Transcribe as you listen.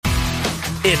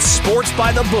It's Sports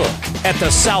by the Book at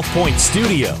the South Point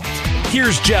Studio.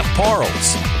 Here's Jeff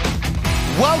Parles.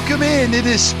 Welcome in. It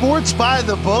is Sports by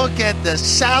the Book at the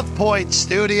South Point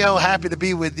Studio. Happy to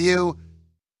be with you.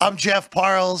 I'm Jeff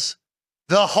Parles,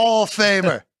 the Hall of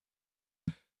Famer.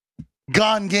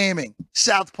 Gone Gaming,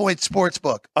 South Point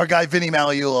Sportsbook. Our guy Vinny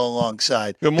Magliulo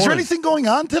alongside. Good morning. Is there anything going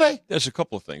on today? There's a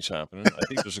couple of things happening. I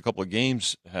think there's a couple of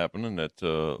games happening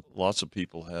that lots of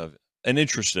people have an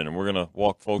interest in, and we're going to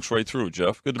walk folks right through.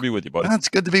 Jeff, good to be with you, buddy. It's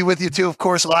good to be with you, too, of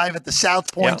course, live at the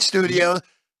South Point Studio.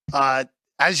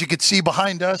 As you can see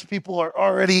behind us, people are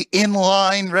already in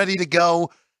line, ready to go,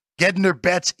 getting their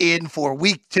bets in for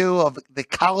week 2 of the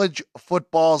college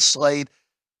football slate.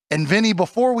 And, Vinny,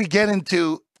 before we get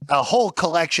into a whole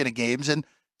collection of games, and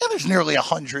there's nearly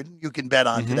 100 you can bet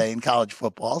on today in college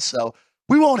football, so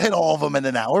we won't hit all of them in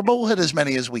an hour, but we'll hit as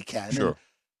many as we can. Sure.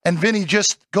 And Vinny,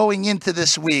 just going into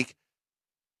this week,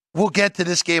 we'll get to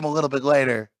this game a little bit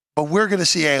later, but we're going to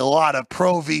see a lot of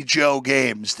Pro v. Joe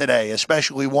games today,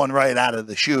 especially one right out of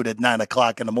the chute at 9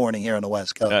 o'clock in the morning here on the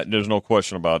West Coast. There's no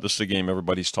question about it. This is the game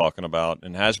everybody's talking about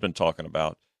and has been talking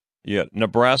about. Yeah,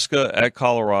 Nebraska at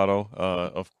Colorado,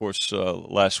 of course,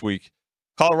 last week.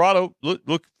 Colorado,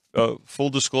 look, full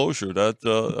disclosure, that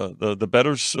the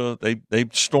bettors, they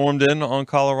stormed in on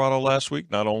Colorado last week,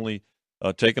 not only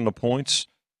taking the points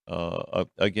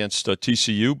against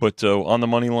TCU, but on the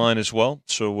money line as well.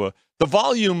 So the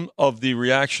volume of the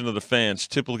reaction of the fans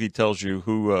typically tells you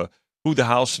who the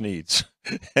house needs,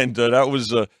 and that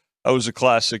was a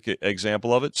classic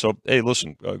example of it. So hey,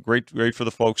 listen, great for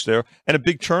the folks there, and a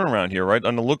big turnaround here, right?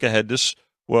 On the look ahead, this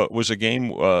was a game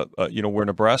where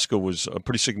Nebraska was a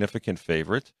pretty significant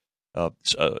favorite,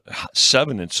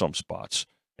 7 in some spots,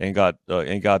 and got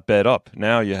bet up.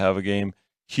 Now you have a game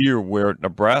here where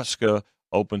Nebraska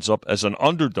opens up as an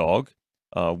underdog.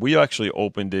 We actually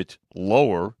opened it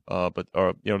lower, but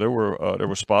there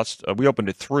were spots. We opened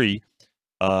it 3,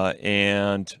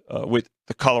 and with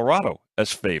the Colorado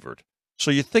as favored.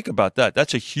 So you think about that.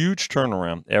 That's a huge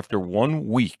turnaround after 1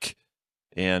 week,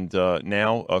 and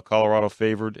now Colorado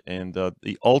favored, and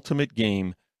the ultimate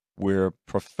game where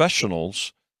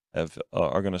professionals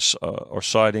are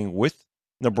siding with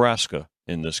Nebraska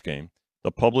in this game.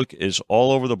 The public is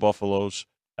all over the Buffaloes,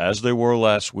 as they were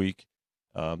last week.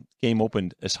 Game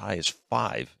opened as high as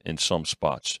 5 in some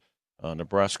spots.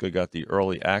 Nebraska got the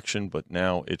early action, but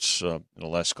now it's in the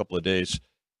last couple of days.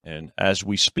 And as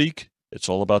we speak, it's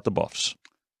all about the Buffs.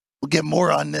 We'll get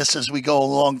more on this as we go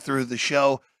along through the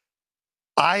show.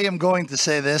 I am going to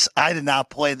say this. I did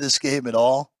not play this game at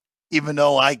all, even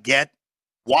though I get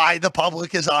why the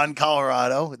public is on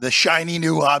Colorado, the shiny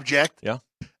new object. Yeah.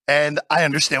 And I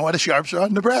understand why the Sharps are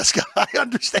on Nebraska. I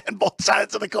understand both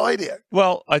sides of the coin here.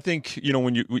 Well, I think,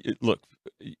 when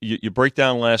you break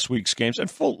down last week's games, and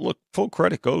full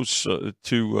credit goes to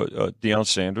Deion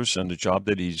Sanders and the job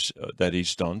that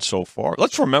he's done so far.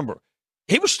 Let's remember,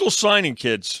 he was still signing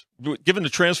kids, given the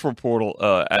transfer portal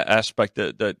aspect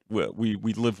that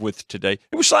we live with today.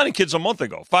 He was signing kids a month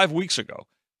ago, 5 weeks ago,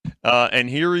 and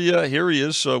here he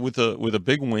is with a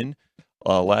big win.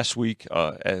 Last week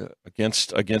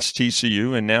against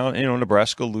TCU, and now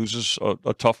Nebraska loses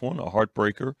a tough one, a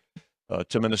heartbreaker,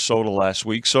 to Minnesota last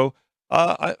week. So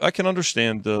I can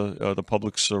understand the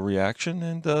public's reaction,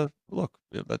 and look,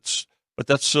 that's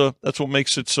what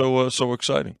makes it so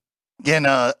exciting. Again,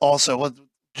 also we'll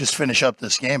just finish up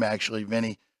this game. Actually,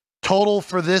 Vinny, total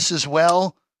for this as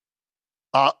well.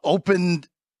 Opened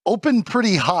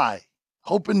pretty high.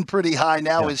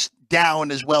 Now is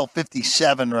down as well,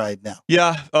 57 right now.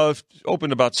 Yeah,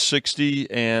 opened about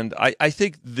 60, and I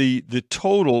think the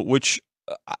total, which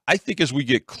I think as we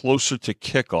get closer to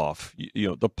kickoff,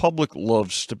 the public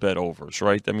loves to bet overs,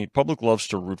 right? I mean, public loves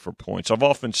to root for points. I've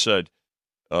often said,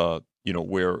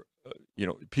 where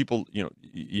people,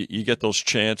 you get those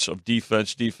chants of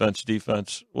defense.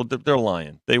 Well, they're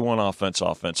lying. They want offense.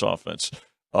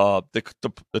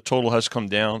 The total has come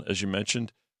down, as you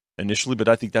mentioned initially, but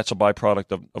I think that's a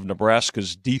byproduct of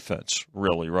Nebraska's defense,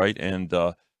 really, right? And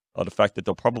the fact that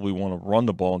they'll probably want to run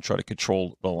the ball and try to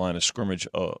control the line of scrimmage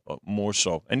more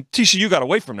so. And TCU got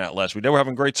away from that last week. They were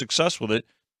having great success with it,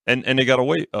 and they got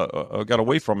away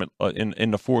from it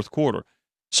in the fourth quarter.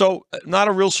 So not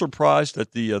a real surprise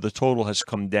that the total has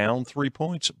come down 3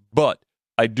 points, but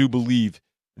I do believe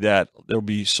that there'll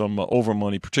be some over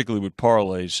money, particularly with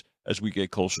parlays, as we get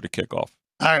closer to kickoff.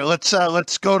 All right,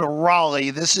 let's go to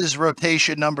Raleigh. This is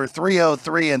rotation number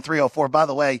 303 and 304. By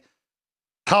the way,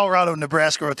 Colorado,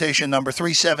 Nebraska rotation number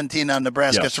 317 on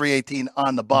Nebraska, yes. 318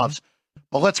 on the Buffs. Mm-hmm.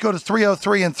 But let's go to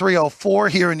 303 and 304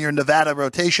 here in your Nevada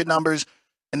rotation numbers.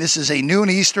 And this is a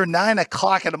noon Eastern, 9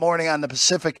 o'clock in the morning on the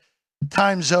Pacific.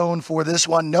 time zone for this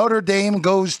one. Notre Dame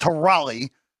goes to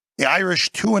Raleigh. The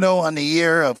Irish 2-0 on the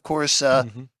year, of course,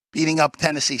 beating up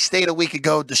Tennessee State a week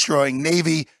ago, destroying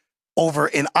Navy over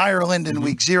in Ireland in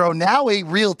week 0. Now a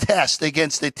real test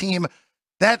against a team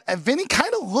that Vinny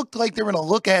kind of looked like they were in a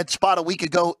look-ahead spot a week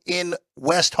ago in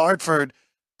West Hartford,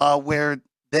 where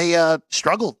they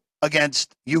struggled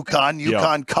against UConn.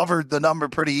 UConn covered the number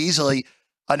pretty easily.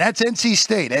 And that's NC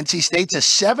State. NC State's a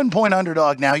 7-point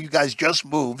underdog now. You guys just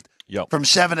moved from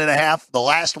 7.5, the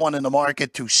last one in the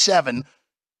market, to 7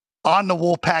 on the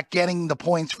Wolfpack, getting the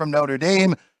points from Notre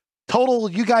Dame. Total,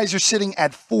 you guys are sitting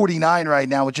at 49 right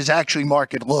now, which is actually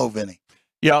market low, Vinny.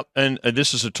 Yeah, and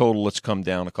this is a total that's come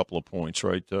down a couple of points,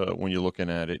 right? When you're looking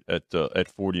at it at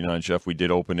 49, Jeff, we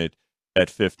did open it at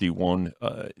 51,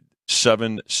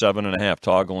 7.5,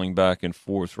 toggling back and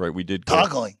forth, right? We did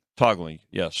toggling,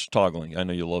 yes, toggling. I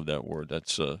know you love that word.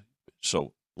 That's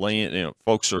so laying.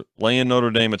 Folks are laying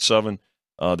Notre Dame at 7.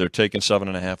 They're taking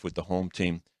 7.5 with the home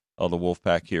team, the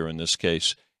Wolfpack here in this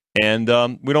case, and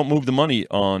we don't move the money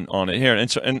on it here.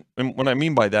 And so, and what I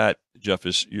mean by that, Jeff,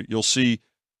 is you'll see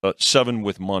 7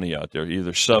 with money out there,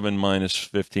 either 7 minus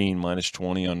 15, minus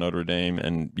 20 on Notre Dame,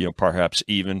 and perhaps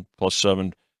even plus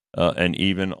 7 and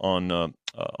even on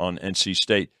NC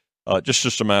State.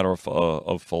 Just a matter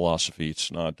of philosophy.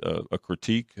 It's not a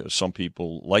critique. Some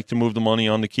people like to move the money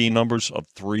on the key numbers of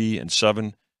 3 and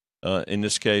 7 in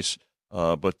this case.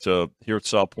 But here at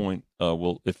South Point,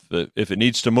 if it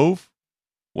needs to move,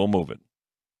 we'll move it,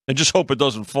 and just hope it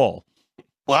doesn't fall.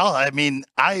 Well, I mean,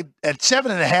 at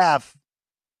 7.5.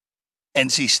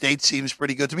 NC State seems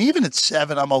pretty good to me. Even at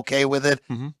 7, I'm okay with it.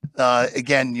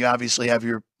 Again, you obviously have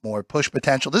your more push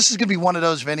potential. This is going to be one of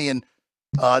those, Vinny, and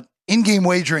in-game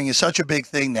wagering is such a big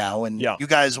thing now. And you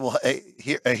guys will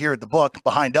here at the book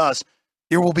behind us,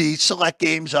 there will be select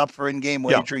games up for in-game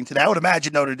wagering today. I would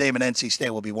imagine Notre Dame and NC State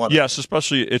will be one of them. Yes,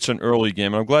 especially it's an early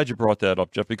game. I'm glad you brought that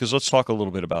up, Jeff, because let's talk a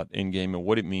little bit about in-game and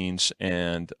what it means.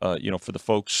 And, for the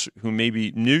folks who may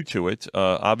be new to it,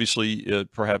 obviously,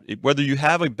 perhaps whether you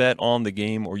have a bet on the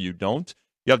game or you don't,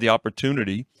 you have the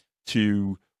opportunity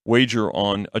to wager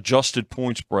on adjusted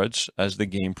point spreads as the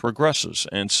game progresses.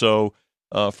 And so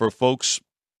for folks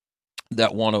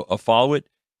that want to follow it,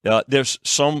 there's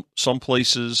some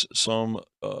places, some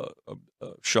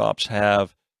shops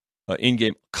have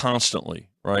in-game constantly,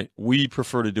 right? We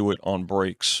prefer to do it on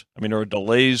breaks. I mean, there are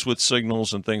delays with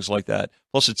signals and things like that.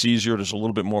 Plus, it's easier. There's a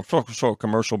little bit more for a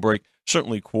commercial break.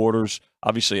 Certainly quarters.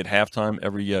 Obviously, at halftime,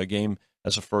 every game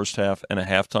has a first half and a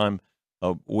halftime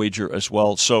wager as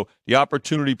well. So the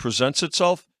opportunity presents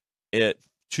itself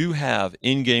to have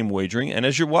in-game wagering. And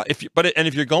if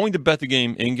you're going to bet the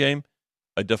game in-game,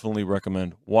 I definitely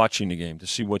recommend watching the game to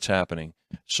see what's happening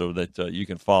so that you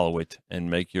can follow it and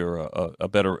make your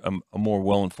a more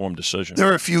well-informed decision.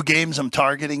 There are a few games I'm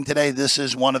targeting today. This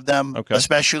is one of them,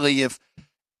 especially if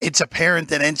it's apparent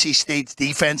that NC State's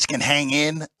defense can hang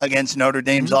in against Notre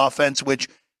Dame's offense, which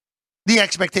the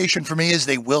expectation for me is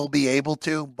they will be able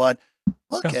to. But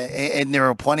look, and there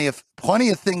are plenty of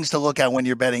things to look at when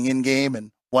you're betting in-game,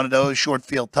 and one of those short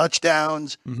field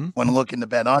touchdowns, when looking to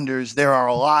bet unders. There are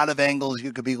a lot of angles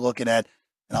you could be looking at,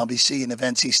 and I'll be seeing if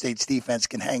NC State's defense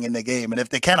can hang in the game. And if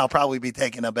they can, I'll probably be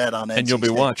taking a bet on NC State. And you'll be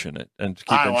watching it and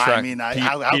keeping track. I mean,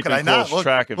 how could I not? Look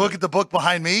at the book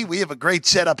behind me. We have a great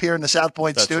setup here in the South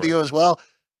Point studio as well.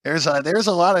 There's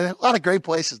a lot of great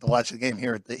places to watch the game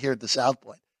here at the South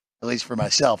Point, at least for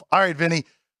myself. All right, Vinny.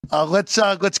 Let's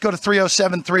go to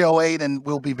 307-308, and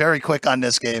we'll be very quick on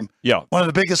this game. Yeah. One of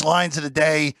the biggest lines of the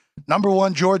day, number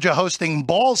 1, Georgia hosting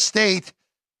Ball State.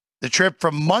 The trip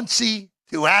from Muncie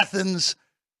to Athens,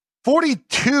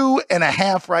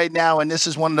 42.5 right now, and this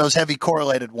is one of those heavy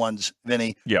correlated ones,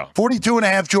 Vinny. Yeah.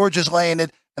 42.5, Georgia's laying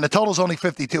it, and the total's only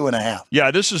 52.5.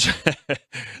 Yeah, this is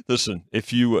listen,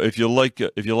 if you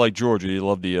like Georgia, you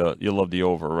love the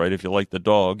over, right? If you like the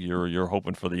dog, you're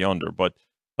hoping for the under, but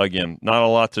again, not a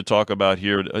lot to talk about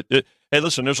here. Hey,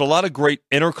 listen, there's a lot of great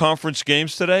interconference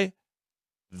games today.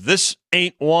 This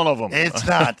ain't one of them. It's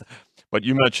not. But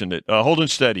you mentioned it. Holding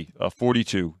steady,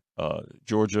 42.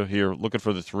 Georgia here looking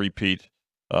for the three-peat,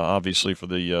 obviously for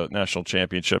the national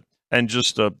championship. And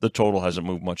just the total hasn't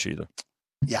moved much either.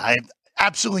 Yeah, I have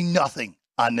absolutely nothing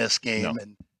on this game. No.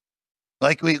 And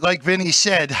like Vinny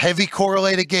said, heavy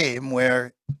correlated game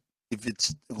where if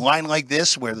it's a line like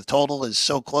this where the total is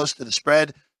so close to the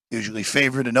spread, usually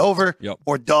favored and over,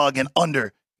 or dog and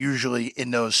under, usually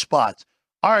in those spots.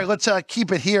 All right, let's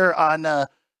keep it here on the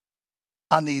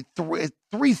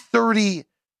 3:30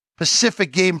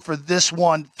 Pacific game for this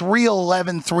one,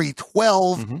 3:11,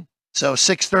 3:12, so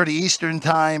 6:30 Eastern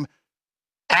time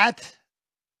at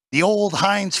The old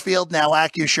Heinz Field, now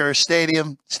Acrisure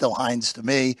Stadium, still Heinz to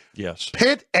me. Yes.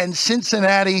 Pitt and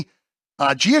Cincinnati,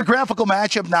 geographical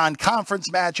matchup, non-conference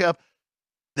matchup.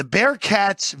 The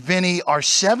Bearcats, Vinny, are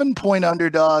 7-point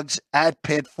underdogs at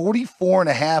Pitt.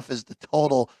 44.5 is the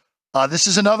total. This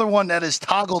is another one that has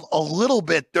toggled a little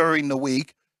bit during the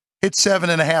week. Hit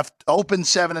 7.5, opened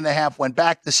 7.5, went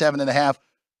back to 7.5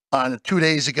 on 2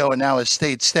 days ago, and now has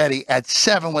stayed steady at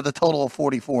 7 with a total of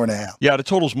 44.5. Yeah, the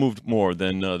total's moved more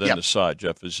than the side,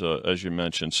 Jeff, as you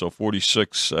mentioned. So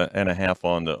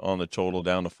 46.5 on the total,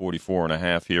 down to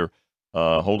 44.5 here.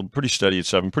 Holding pretty steady at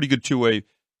 7. Pretty good two-way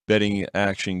betting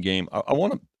action game. I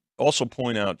want to also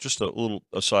point out just a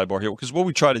sidebar here, because what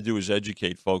we try to do is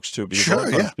educate folks too. Because a lot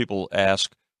of times people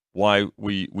ask why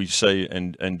we say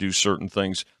and do certain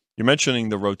things. You're mentioning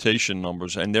the rotation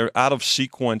numbers, and they're out of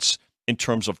sequence in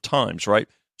terms of times, right?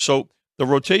 So the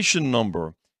rotation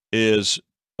number is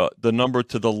the number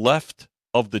to the left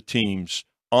of the teams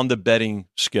on the betting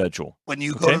schedule. When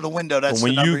you go to the window, that's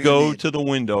when the number you go need. to the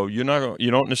window, you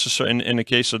don't necessarily. In the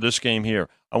case of this game here,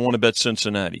 I want to bet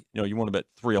Cincinnati. You want to bet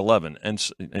 311 and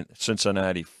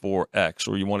Cincinnati 4X,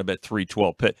 or you want to bet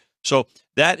 312 Pitt. So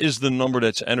that is the number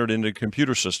that's entered into the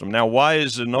computer system. Now, why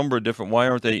is the number different? Why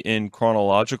aren't they in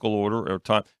chronological order or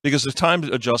time? Because the time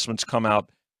adjustments come out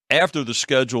after the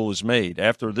schedule is made,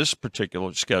 after this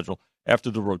particular schedule, after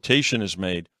the rotation is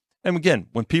made. And again,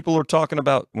 when people are talking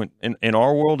about in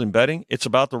our world in betting, it's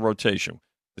about the rotation.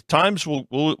 The times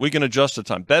we can adjust the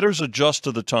time. Bettors adjust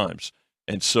to the times,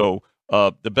 and so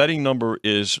the betting number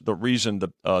is the reason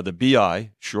the BI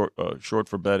short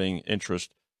for betting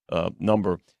interest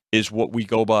number is what we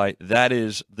go by. That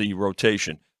is the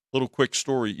rotation. Little quick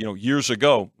story. Years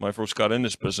ago, when I first got in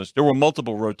this business, there were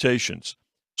multiple rotations,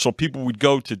 so people would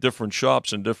go to different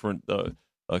shops and different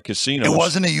casinos. It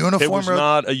wasn't a uniform. It was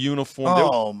not a uniform.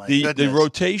 Oh, my goodness. The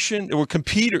rotation, there were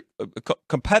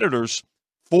competitors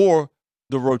for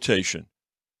the rotation,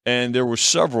 and there were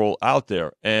several out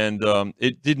there, and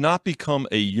it did not become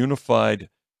a unified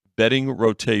betting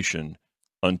rotation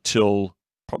until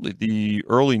probably the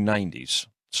early 90s.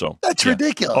 So that's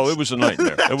ridiculous. Oh, it was a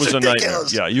nightmare. It was a nightmare.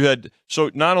 Yeah, you had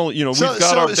not only we've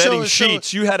got our betting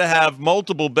sheets. You had to have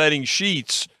multiple betting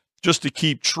sheets just to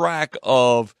keep track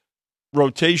of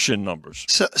rotation numbers.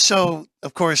 So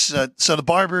of course, so the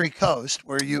Barbary Coast,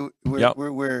 where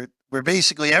where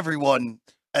basically everyone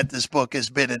at this book has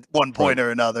been at one point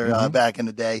or another back in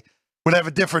the day, would have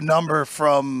a different number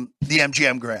from the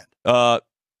MGM Grand.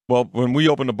 Well, when we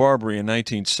opened the Barbary in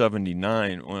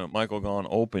 1979, when Michael Gaughan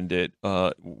opened it,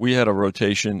 we had a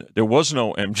rotation. There was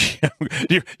no MGM.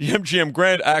 The MGM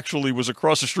Grand actually was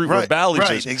across the street where Bally's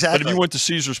is. Exactly. But if you went to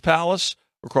Caesar's Palace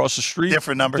across the street,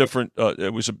 different number.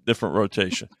 It was a different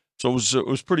rotation. So it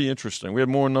was pretty interesting. We had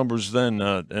more numbers then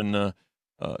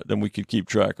than we could keep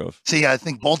track of. See, I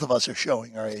think both of us are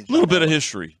showing our age. A little bit of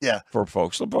history, for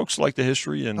folks. Some folks like the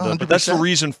history, and but that's the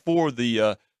reason for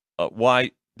the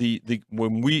why.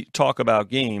 When we talk about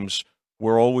games,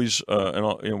 we're always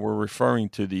we're referring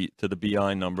to the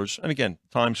BI numbers, and again,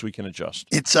 times we can adjust.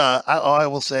 It's all I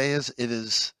will say is it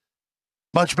is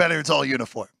much better. It's all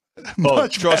uniform.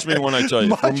 Trust me when I tell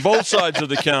you, from both sides of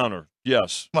the counter,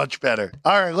 yes, much better.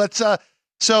 All right, let's.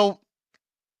 So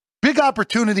big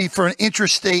opportunity for an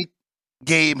interstate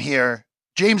game here.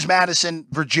 James Madison,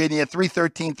 Virginia,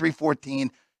 3:13, 3:14,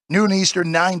 noon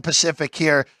Eastern, 9 Pacific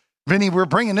here. Vinny, we're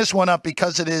bringing this one up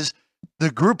because it is the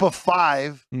group of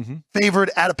 5 favored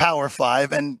at a Power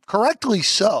 5, and correctly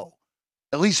so.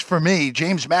 At least for me,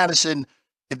 James Madison,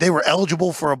 if they were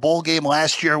eligible for a bowl game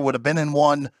last year, would have been in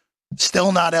one.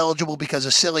 Still not eligible because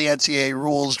of silly NCAA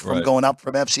rules from going up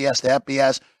from FCS to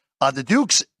FBS. The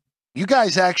Dukes, you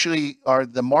guys actually are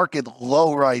the market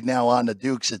low right now on the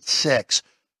Dukes at 6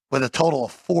 with a total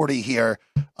of 40 here.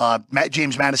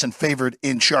 James Madison favored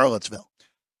in Charlottesville.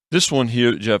 This one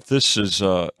here, Jeff, this is,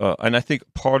 and I think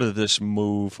part of this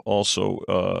move also,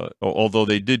 although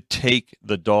they did take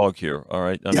the dog here, all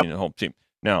right, I mean, the home team.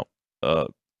 Now,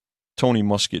 Tony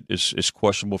Muskett is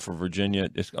questionable for Virginia.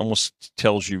 It almost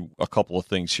tells you a couple of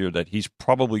things here that he's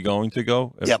probably going to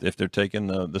go if they're taking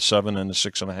the 7 and the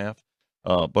 6.5.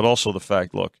 But also the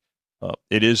fact, look,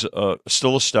 it is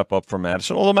still a step up for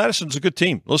Madison, although Madison's a good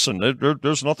team. Listen,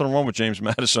 there's nothing wrong with James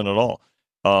Madison at all.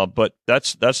 But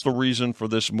that's the reason for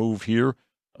this move here.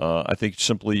 I think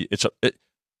simply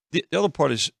the other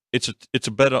part is it's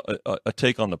a better a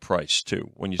take on the price too.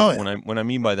 When I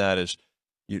mean by that is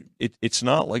it's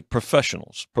not like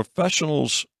professionals.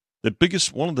 Professionals,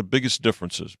 one of the biggest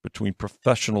differences between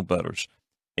professional bettors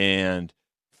and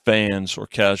fans or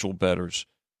casual bettors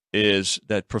is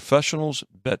that professionals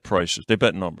bet prices. They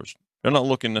bet numbers. They're not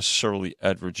looking necessarily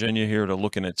at Virginia here. They're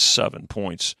looking at 7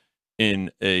 points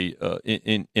in a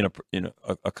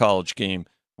college game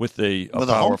with a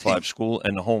Power 5 school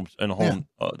and the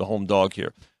home dog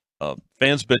here.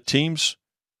 Fans bet teams,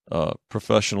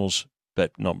 professionals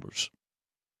bet numbers.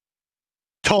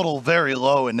 Total very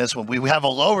low in this one. We have a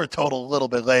lower total a little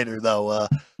bit later, though,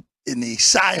 in the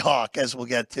Cy-Hawk, as we'll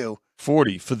get to.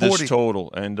 40 for this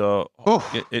total, and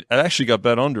it actually got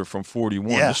bet under from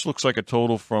 41. Yeah. This looks like a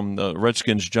total from the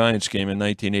Redskins-Giants game in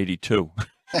 1982.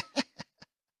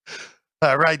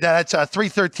 Right, that's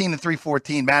 313 and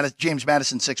 314. James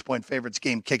Madison 6-point favorites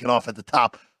game kicking off at the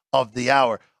top of the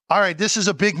hour. All right, this is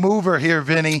a big mover here,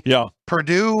 Vinny. Yeah.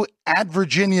 Purdue at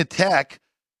Virginia Tech.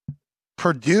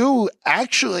 Purdue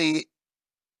actually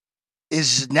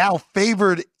is now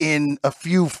favored in a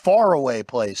few faraway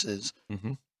places.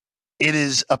 Mm-hmm. It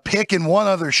is a pick in one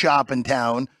other shop in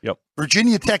town. Yep.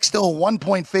 Virginia Tech still a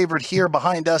 1-point favorite here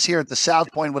behind us here at the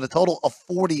South Point with a total of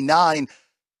 49.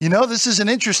 You know, this is an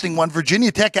interesting one.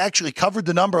 Virginia Tech actually covered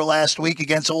the number last week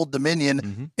against Old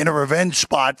Dominion in a revenge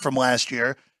spot from last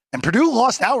year. And Purdue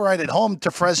lost outright at home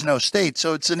to Fresno State.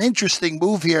 So it's an interesting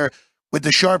move here with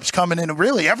the Sharps coming in, and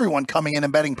really everyone coming in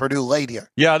and betting Purdue late here.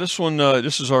 Yeah, this one,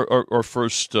 this is our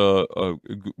first,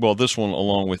 this one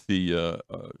along with the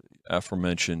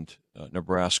aforementioned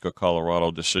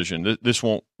Nebraska-Colorado decision. This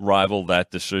won't rival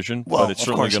that decision, but it's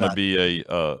certainly going to be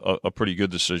a pretty good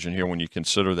decision here when you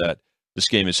consider that this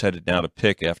game is headed now to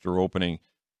pick after opening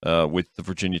with the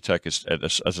Virginia Tech as a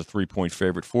 3-point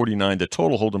favorite. 49, the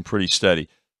total holding pretty steady.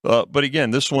 But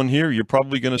again, this one here, you're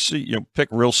probably going to see pick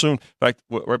real soon. In fact,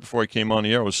 right before I came on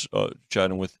the air, I was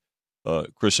chatting with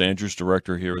Chris Andrews,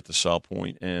 director here at the South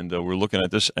Point, and we're looking at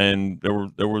this, and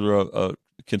there were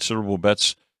considerable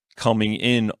bets coming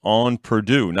in on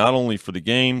Purdue, not only for the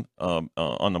game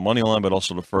on the money line, but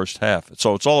also the first half.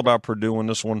 So it's all about Purdue in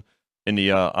this one in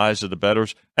the eyes of the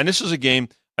bettors. And this is a game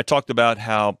I talked about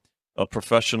how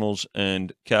professionals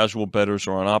and casual bettors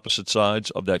are on opposite sides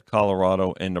of that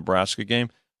Colorado and Nebraska game.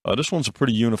 This one's a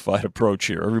pretty unified approach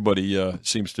here. Everybody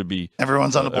seems to be.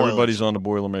 Everyone's on the Boilers. Everybody's on the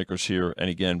Boilermakers here. And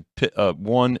again,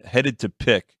 one headed to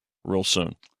pick real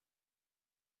soon.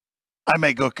 I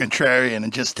may go contrarian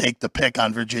and just take the pick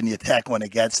on Virginia Tech when it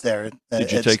gets there.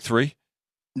 Did you take 3?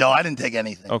 No, I didn't take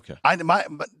anything. Okay. I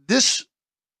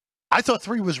thought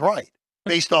 3 was right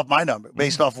based off my number,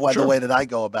 based off the way that I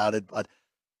go about it. But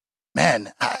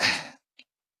man,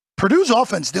 Purdue's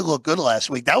offense did look good last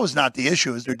week. That was not the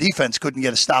issue. Is their defense couldn't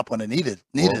get a stop when it needed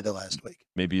it last week.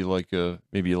 Maybe you like the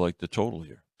total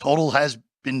here. Total has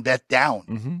been bet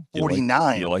down.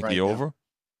 49. You like the over?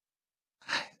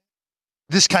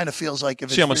 This kind of feels like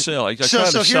if I'm a sale. Here's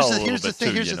the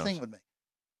thing with me.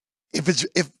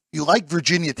 If you like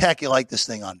Virginia Tech, you like this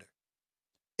thing under.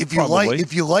 If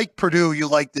you like Purdue, you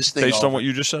like this thing based over. on what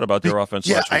you just said about their offense.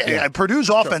 Yeah, Purdue's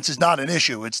offense is not an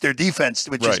issue. It's their defense,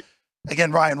 which is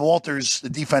again Ryan Walters, the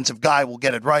defensive guy, will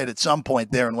get it right at some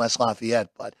point there in West Lafayette.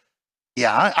 But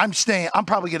yeah, I'm staying. I'm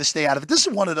probably going to stay out of it. This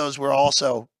is one of those where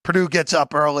also Purdue gets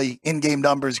up early. In-game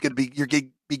numbers you're going to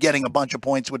be getting a bunch of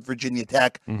points with Virginia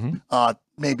Tech.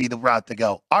 Maybe the route to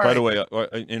go. All right. By the way,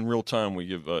 in real time, we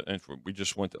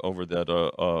just went over that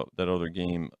other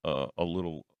game a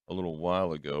little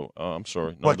while ago. I'm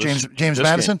sorry. No, what James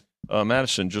Madison?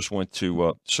 Madison just went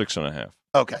to 6.5.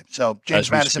 Okay, so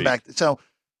James Madison back. So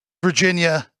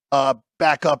Virginia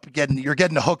back up. You're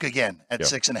getting the hook again at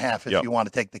 6.5 if you want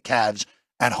to take the Cavs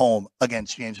at home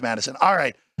against James Madison. All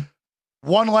right.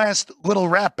 One last little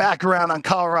wrap back around on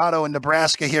Colorado and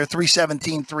Nebraska here.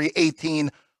 317, 318.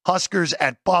 Huskers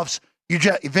at Buffs.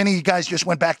 Vinny, you guys just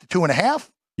went back to 2.5.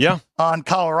 Yeah. On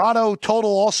Colorado,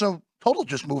 total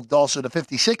just moved also to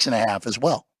 56.5 as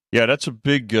well. Yeah, that's a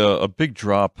big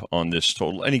drop on this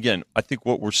total. And again, I think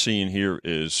what we're seeing here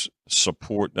is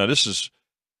support. Now, this is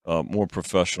more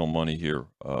professional money here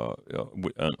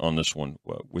on this one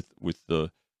with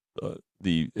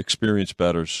the experienced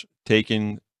bettors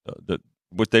taking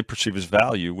what they perceive as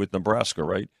value with Nebraska,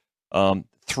 right?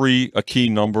 3, a key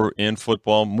number in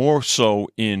football, more so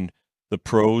in the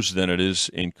pros than it is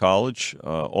in college.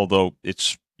 Although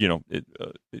it's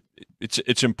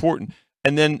it's important.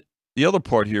 And then the other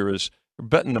part here is we're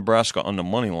betting Nebraska on the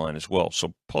money line as well.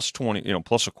 So plus 20,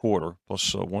 plus a quarter,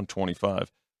 plus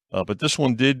 125. But this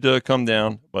one did come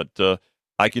down. But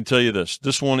I can tell you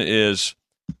this one is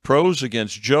pros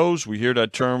against Joes. We hear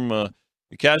that term.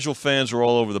 The casual fans are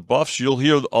all over the Buffs. You'll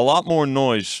hear a lot more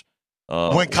noise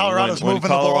when Colorado's moving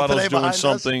Colorado's the ball today doing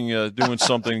something doing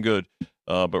something good.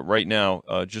 But right now,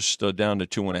 just down to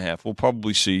 2.5. We'll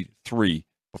probably see 3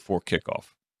 before kickoff.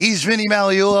 He's Vinny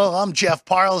Magliulo. I'm Jeff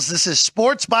Parles. This is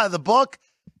Sports by the Book.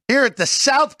 here at the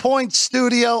South Point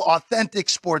Studio, Authentic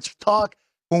Sports Talk.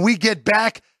 When we get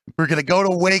back, we're going to go to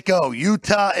Waco,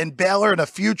 Utah, and Baylor in a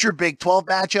future Big 12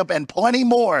 matchup and plenty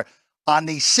more on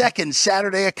the second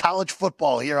Saturday of college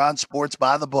football here on Sports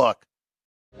by the Book.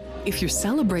 If you're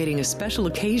celebrating a special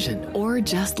occasion or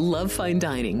just love fine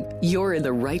dining, you're in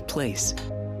the right place.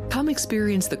 Come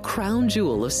experience the crown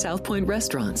jewel of South Point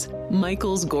restaurants,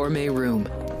 Michael's Gourmet Room.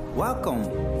 Welcome.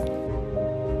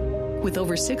 With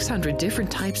over 600 different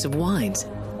types of wines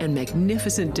and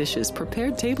magnificent dishes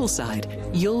prepared tableside,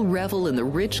 you'll revel in the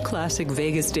rich classic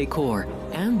Vegas decor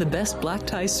and the best black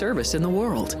tie service in the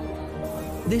world.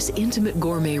 This intimate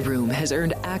gourmet room has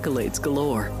earned accolades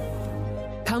galore.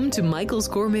 Come to Michael's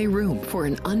Gourmet Room for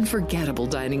an unforgettable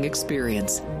dining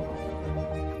experience.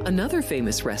 Another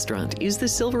famous restaurant is the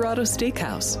Silverado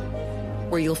Steakhouse,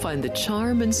 where you'll find the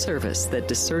charm and service that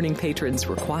discerning patrons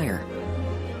require.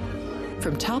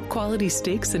 From top quality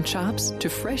steaks and chops to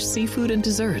fresh seafood and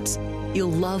desserts,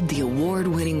 you'll love the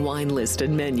award-winning wine list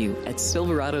and menu at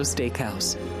Silverado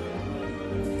Steakhouse.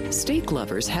 Steak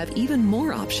lovers have even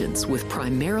more options with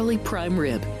primarily prime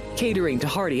rib. Catering to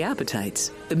hearty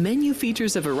appetites, the menu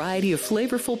features a variety of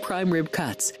flavorful prime rib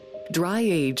cuts,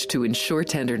 dry-aged to ensure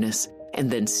tenderness,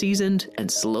 and then seasoned and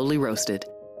slowly roasted.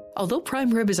 Although prime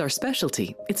rib is our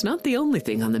specialty, it's not the only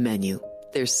thing on the menu.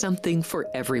 There's something for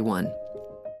everyone.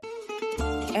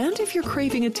 And if you're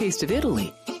craving a taste of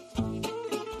Italy,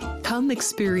 come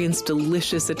experience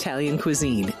delicious Italian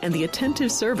cuisine and the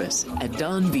attentive service at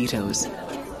Don Vito's.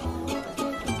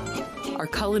 Our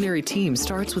culinary team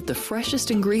starts with the freshest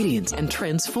ingredients and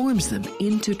transforms them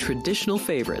into traditional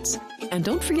favorites. And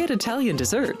don't forget Italian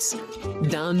desserts.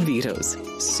 Don Vito's.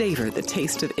 Savor the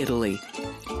taste of Italy.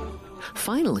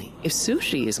 Finally, if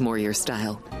sushi is more your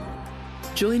style,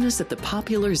 join us at the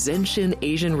popular Zenshin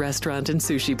Asian restaurant and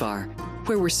sushi bar,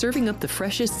 where we're serving up the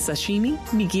freshest sashimi,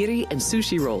 nigiri, and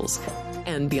sushi rolls.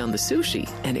 And beyond the sushi,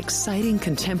 an exciting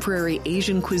contemporary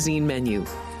Asian cuisine menu.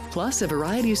 Plus a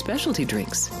variety of specialty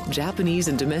drinks, Japanese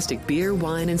and domestic beer,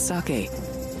 wine, and sake.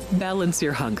 Balance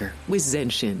your hunger with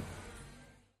Zenshin.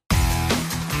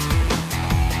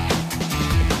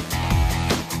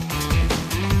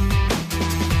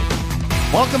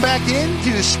 Welcome back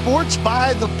into Sports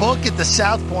by the Book at the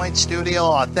South Point Studio,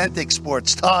 Authentic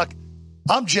Sports Talk.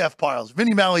 I'm Jeff Parles,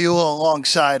 Vinny Magliulo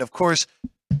alongside, of course,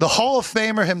 the Hall of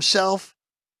Famer himself,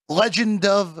 legend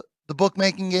of the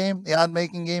bookmaking game, the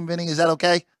odd-making game, Vinny. Is that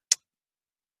okay?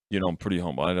 You know, I'm pretty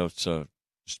humble. I know it's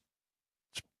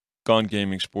Gone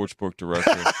Gaming Sportsbook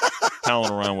Director,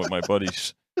 palling around with my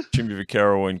buddies, Jimmy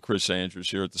Vaccaro and Chris Andrews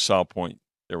here at the South Point.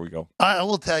 There we go. I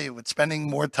will tell you, with spending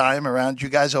more time around you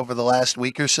guys over the last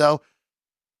week or so,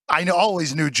 I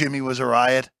always knew Jimmy was a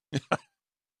riot.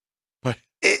 What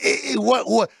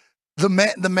the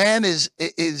man is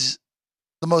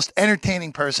the most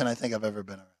entertaining person I think I've ever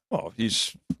been around. Oh,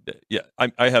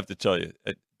 I have to tell you,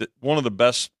 one of the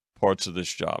best parts of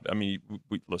this job. I mean,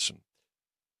 we listen.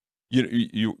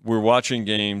 We're watching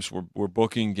games, we're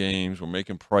booking games, we're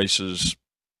making prices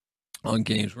on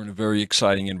games. We're in a very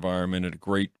exciting environment at a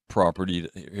great property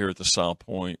here at the South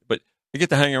Point. But I get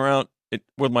to hang around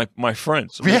with my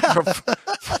friends for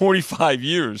 45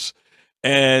 years,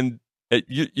 and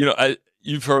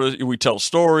you've heard us, we tell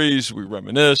stories, we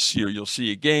reminisce. You'll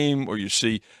see a game, or you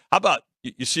see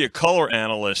you see a color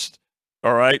analyst,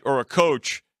 all right, or a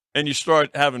coach. And you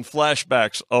start having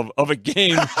flashbacks of a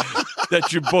game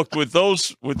that you booked with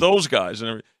those guys, and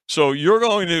everything. So you're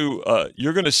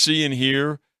going to see and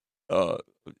hear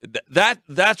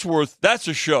that's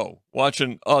a show,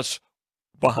 watching us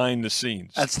behind the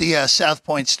scenes. That's the South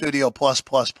Point Studio plus,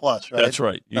 right? That's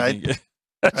right.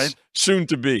 Right? Soon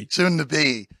to be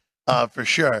for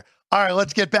sure. All right,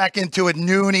 let's get back into it.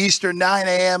 Noon Eastern, 9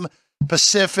 a.m.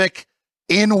 Pacific.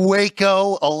 In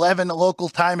Waco, 11 local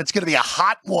time. It's going to be a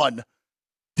hot one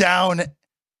down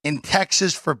in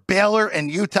Texas for Baylor and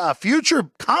Utah.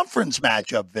 Future conference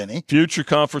matchup, Vinny. Future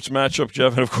conference matchup,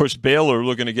 Jeff. And, of course, Baylor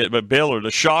looking to get – but Baylor, the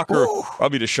shocker,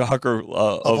 probably the shocker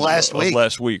of last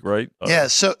week, right?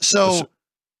 So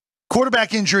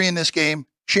quarterback injury in this game.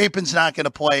 Chapin's not going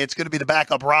to play. It's going to be the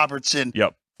backup Robertson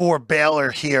for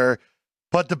Baylor here.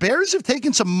 But the Bears have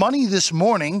taken some money this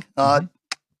morning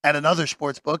at another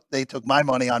sports book. They took my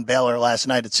money on Baylor last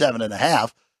night at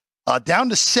 7.5. Down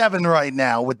to 7 right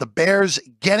now with the Bears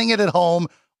getting it at home.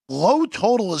 Low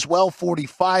total as well,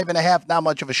 45.5. Not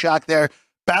much of a shock there.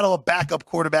 Battle of backup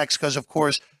quarterbacks because, of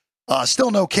course,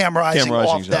 still no Cam Rising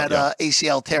off that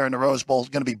ACL tear in the Rose Bowl. Is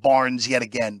going to be Barnes yet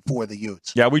again for the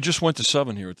Utes. Yeah, we just went to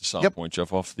 7 here at the South Point,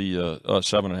 Jeff, off the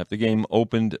 7.5. The game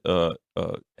opened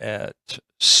at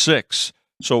 6,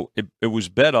 so it was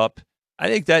bet up I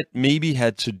think that maybe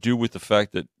had to do with the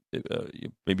fact that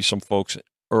maybe some folks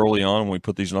early on, when we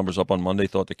put these numbers up on Monday,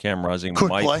 thought that Cam Rising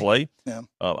might play. Yeah.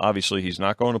 Obviously, he's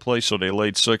not going to play, so they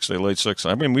laid 6.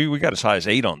 I mean, we got as high as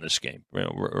 8 on this game,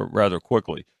 rather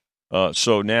quickly.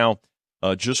 So now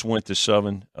just went to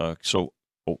 7.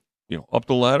 Up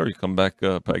the ladder, you come back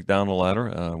down the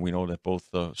ladder. We know that both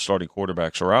starting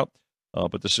quarterbacks are out,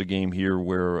 but this is a game here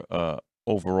where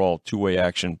overall two-way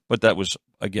action. But that was,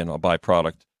 again, a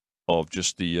byproduct of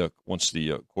just once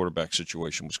the quarterback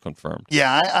situation was confirmed.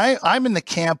 Yeah, I'm in the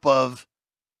camp of,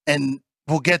 and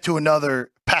we'll get to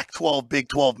another Pac-12, Big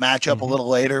 12 matchup a little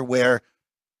later where,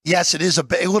 yes, it is a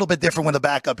little bit different with a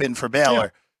backup in for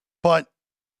Baylor, but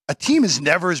a team is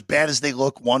never as bad as they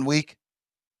look one week,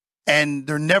 and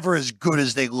they're never as good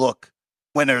as they look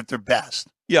when they're at their best.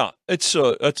 Yeah, that's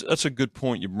a good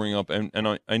point you bring up,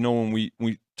 and I know when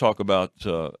we talk about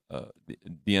the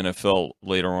NFL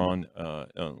later on,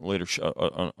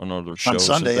 on other shows on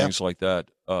Sunday, and things like that,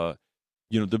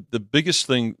 the biggest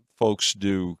thing folks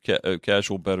do,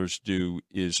 casual bettors do,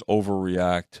 is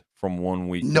overreact from one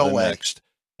week to the next,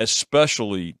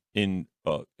 especially in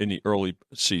the early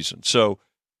season. So,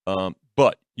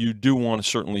 but you do want to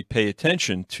certainly pay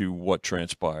attention to what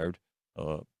transpired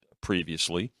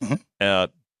previously.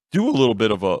 Do a little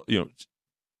bit of a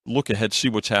look ahead, see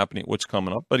what's happening, what's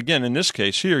coming up. But again, in this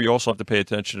case here, you also have to pay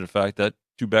attention to the fact that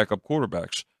 2 backup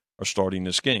quarterbacks are starting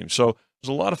this game. So there's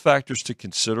a lot of factors to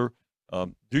consider.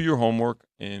 Do your homework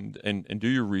and do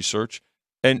your research.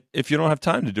 And if you don't have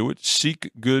time to do it, seek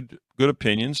good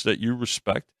opinions that you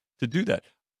respect to do that.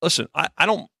 Listen, I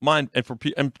don't mind,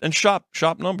 and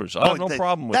shop numbers. I have no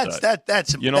problem with that.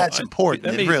 That's important.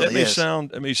 It really is.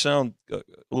 It may sound a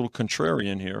little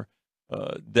contrarian here.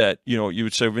 That you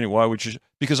would say, Vinny, why would you?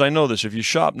 Because I know this. If you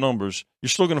shop numbers, you're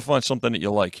still going to find something that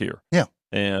you like here. Yeah.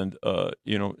 And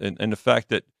and the fact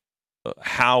that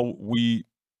how we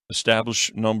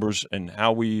establish numbers and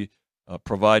how we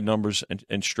provide numbers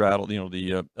and straddle,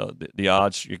 the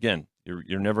odds. Again,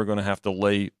 you're never going to have to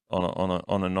lay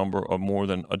on a number of more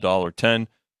than $1.10.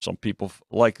 Some people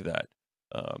like that.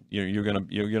 You're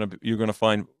gonna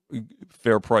find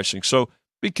fair pricing. So.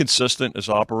 Be consistent as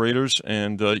operators,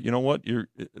 and you know what?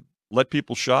 Let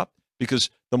people shop, because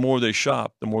the more they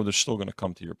shop, the more they're still going to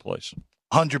come to your place.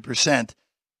 100%.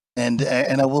 And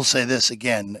I will say this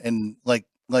again, and like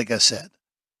I said,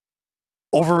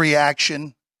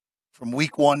 overreaction from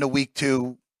week 1 to week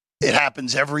 2, it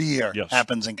happens every year. Yes.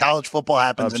 Happens in college football,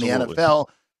 happens in the NFL.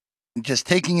 And just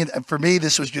taking it, for me,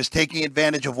 this was just taking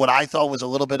advantage of what I thought was a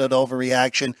little bit of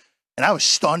overreaction. And I was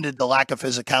stunned at the lack of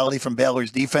physicality from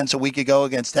Baylor's defense a week ago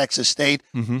against Texas State.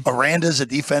 Aranda's a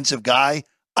defensive guy.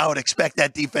 I would expect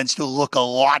that defense to look a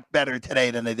lot better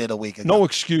today than they did a week ago. No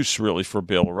excuse, really, for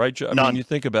Baylor, right? I mean, you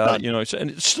think about it,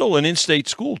 and it's still an in-state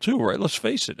school, too, right? Let's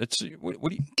face it. It's what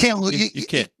do you can't lose.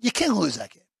 You can't lose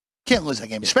that game. Can't lose that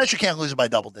game. Especially can't lose it by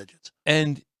double digits.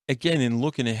 And again, in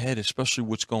looking ahead, especially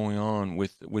what's going on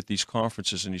with these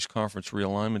conferences and these conference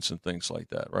realignments and things like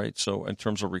that, right? So in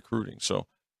terms of recruiting, so.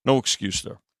 No excuse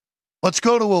there. Let's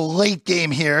go to a late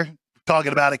game here.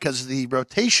 Talking about it because the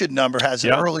rotation number has it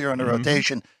earlier in the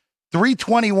rotation.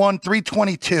 321,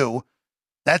 322.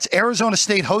 That's Arizona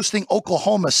State hosting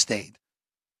Oklahoma State.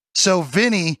 So,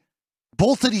 Vinny,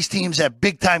 both of these teams have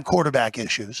big-time quarterback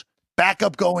issues.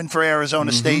 Backup going for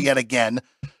Arizona State yet again.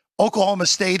 Oklahoma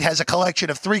State has a collection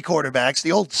of 3 quarterbacks.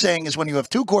 The old saying is when you have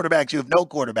 2 quarterbacks, you have no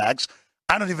quarterbacks.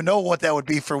 I don't even know what that would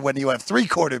be for when you have 3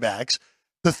 quarterbacks.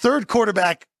 The third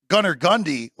quarterback, Gunnar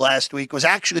Gundy, last week was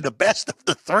actually the best of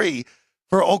the 3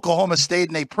 for Oklahoma State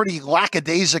in a pretty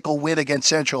lackadaisical win against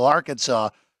Central Arkansas.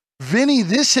 Vinny,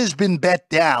 this has been bet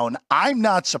down. I'm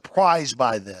not surprised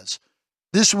by this.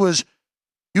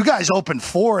 You guys opened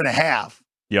 4.5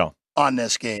 on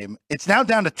this game. It's now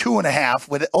down to 2.5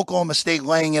 with Oklahoma State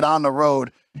laying it on the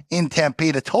road in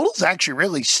Tempe. The total's actually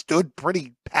really stood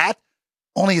pretty pat.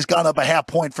 Only has gone up a half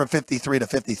point from 53 to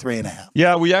 53.5.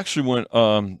 Yeah, we actually went.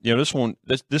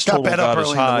 This total got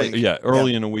as high.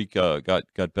 Early in the week, got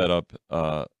bet up.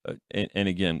 And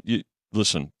again,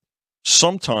 listen.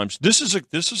 Sometimes this is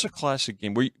a classic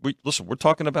game. Listen. We're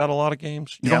talking about a lot of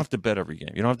games. You don't have to bet every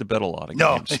game. You don't have to bet a lot of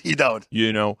games. No, you don't.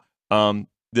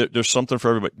 There's something for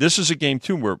everybody. This is a game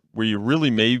too where you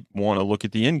really may want to look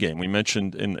at the end game. We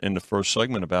mentioned in the first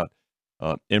segment about.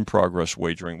 In-progress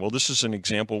wagering. Well, this is an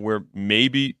example where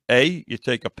maybe you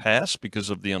take a pass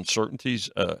because of the uncertainties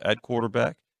at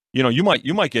quarterback. You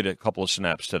might get a couple of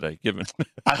snaps today. Given,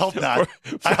 I hope not.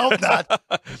 I hope not.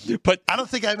 But I don't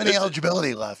think I have any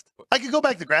eligibility left. I could go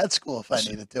back to grad school if I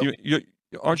needed to.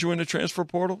 Aren't you in the transfer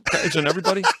portal? Isn't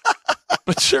everybody?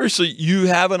 But seriously, you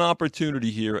have an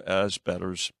opportunity here as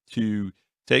bettors to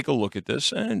take a look at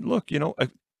this. And look,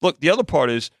 the other part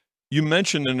is you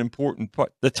mentioned an important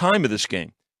part, the time of this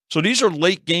game. So these are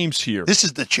late games here. This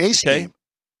is the chase game.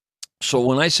 So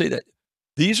when I say that,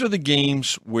 these are the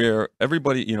games where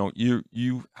everybody,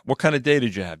 you what kind of day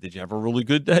did you have? Did you have a really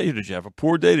good day? Did you have a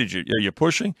poor day? Are you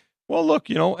pushing? Well, look,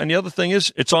 and the other thing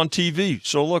is it's on TV.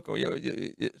 So look,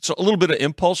 it's a little bit of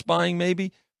impulse buying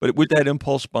maybe, but with that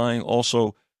impulse buying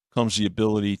also comes the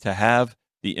ability to have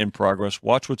the in progress,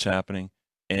 watch what's happening,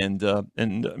 and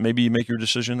maybe you make your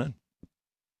decision then.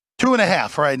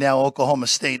 2.5 right now, Oklahoma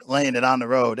State laying it on the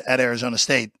road at Arizona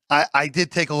State. I did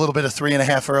take a little bit of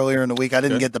 3.5 earlier in the week. I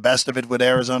didn't get the best of it with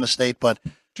Arizona State, but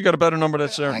you got a better number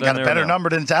that's there. I got a better number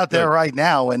than's out there right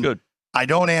now, and I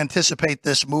don't anticipate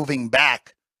this moving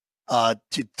back to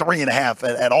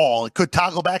 3.5 at all. It could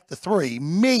toggle back to 3,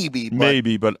 maybe,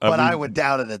 but I would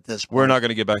doubt it at this point. We're not going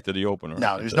to get back to the opener.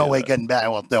 No, there's no way getting back.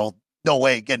 Well, no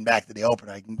way getting back to the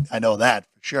opener. I know that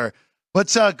for sure.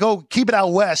 Let's go keep it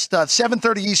out west.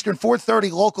 7:30 Eastern,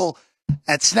 4:30 local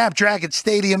at Snapdragon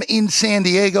Stadium in San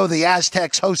Diego. The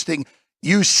Aztecs hosting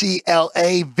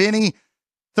UCLA. Vinny,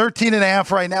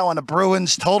 13.5 right now on the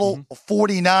Bruins. Total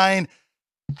 49.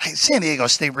 San Diego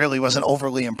State really wasn't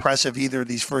overly impressive either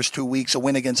these first 2 weeks. A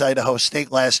win against Idaho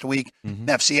State last week, an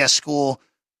FCS school.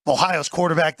 If Ohio's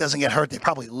quarterback doesn't get hurt, they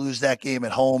probably lose that game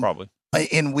at home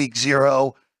in week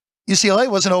 0. UCLA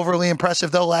wasn't overly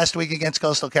impressive, though, last week against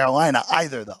Coastal Carolina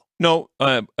either, though. No,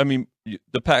 I mean,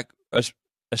 the Pac, as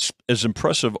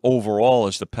impressive overall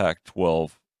as the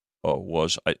Pac-12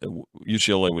 was,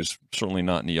 UCLA was certainly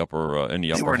not in the upper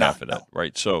half of that,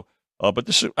 right? So, but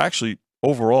this is actually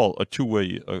overall a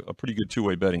pretty good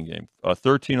two-way betting game.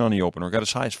 13 on the opener, got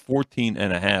as high as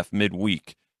 14.5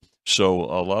 midweek. So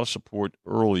a lot of support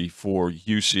early for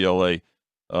UCLA,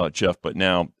 Jeff, but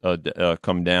now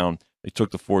come down. They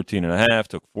took the 14.5,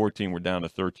 took 14. We're down to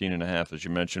 13.5, as you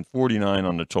mentioned. 49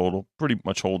 on the total, pretty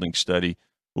much holding steady.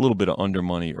 A little bit of under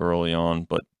money early on,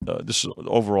 but this is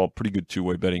overall pretty good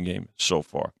two-way betting game so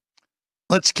far.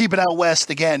 Let's keep it out west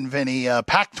again, Vinny.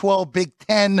 Pac-12, Big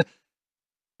Ten.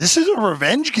 This is a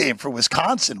revenge game for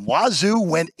Wisconsin. Wazoo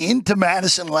went into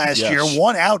Madison last year,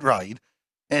 won outright,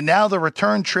 and now the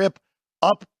return trip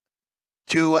up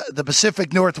to the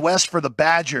Pacific Northwest for the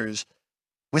Badgers.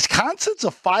 Wisconsin's a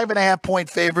 5.5-point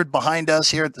favorite behind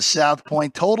us here at the South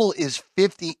Point. Total is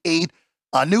 58.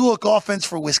 A new look offense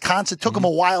for Wisconsin. Took them a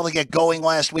while to get going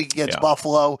last week against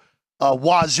Buffalo.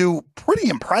 Wazoo, pretty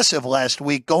impressive last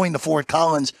week, going to Fort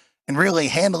Collins and really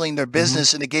handling their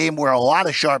business in a game where a lot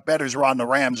of sharp bettors were on the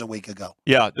Rams a week ago.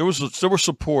 Yeah, there was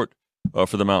support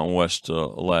for the Mountain West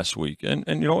last week, and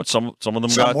you know what? Some of them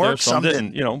some got worked, there, some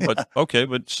didn't. You know, but okay,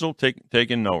 but still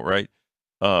taking note, right?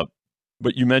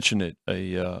 But you mentioned it,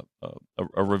 a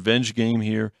revenge game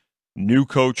here, new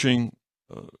coaching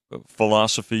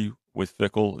philosophy with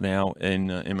Fickell now in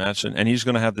Madison, and he's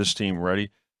going to have this team ready.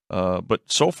 But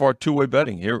so far, two-way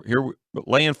betting here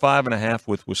laying 5.5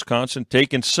 with Wisconsin,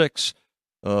 taking 6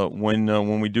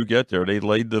 when we do get there. They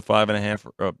laid the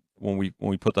 5.5 when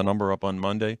we put the number up on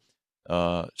Monday.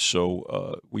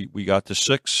 So we got to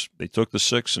 6. They took the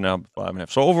 6, and now 5.5.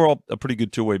 So overall, a pretty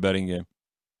good two-way betting game.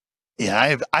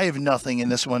 Yeah, I have nothing in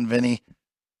this one, Vinny.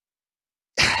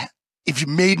 If you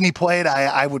made me play it,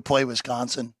 I would play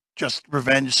Wisconsin. Just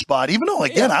revenge spot. Even though,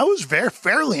 again, I was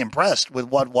fairly impressed with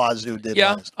what Wazoo did.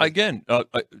 Yeah, again,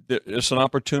 it's an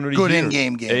opportunity. Good here.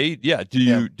 in-game game.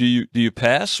 Do you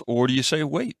pass or do you say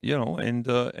wait? You know,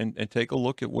 and take a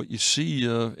look at what you see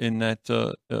in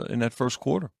that first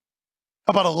quarter.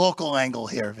 How about a local angle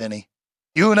here, Vinny?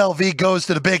 UNLV goes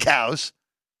to the big house.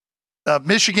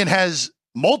 Michigan has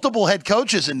multiple head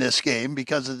coaches in this game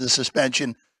because of the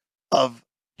suspension of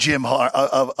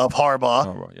of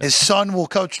Harbaugh. His son will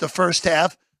coach the first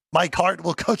half. Mike Hart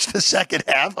will coach the second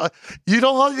half. You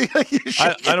don't.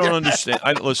 I don't understand.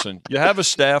 Listen. You have a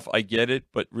staff. I get it,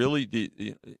 but really,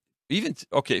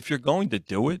 if you're going to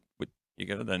do it, you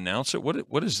got to announce it.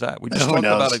 What is that? We just talked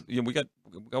about it. We got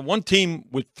one team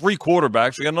with 3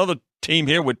 quarterbacks. We got another team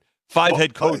here with 5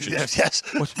 head coaches. Yes,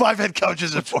 5 head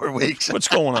coaches in 4 weeks. What's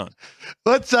going on?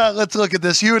 Let's look at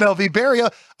this. UNLV Barry.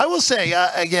 I will say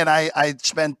again, I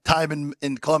spent time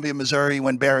in Columbia, Missouri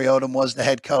when Barry Odom was the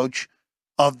head coach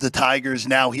of the Tigers.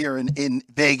 Now here in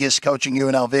Vegas, coaching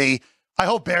UNLV. I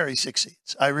hope Barry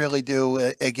succeeds. I really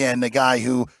do. Again, the guy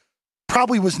who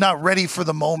probably was not ready for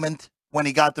the moment when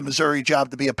he got the Missouri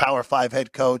job to be a Power 5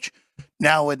 head coach.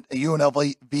 Now at a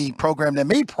UNLV program that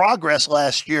made progress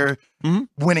last year,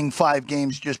 winning 5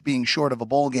 games, just being short of a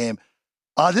bowl game.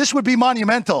 This would be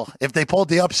monumental if they pulled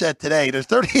the upset today. They're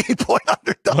 38-point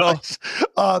underdogs.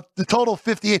 The total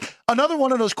 58. Another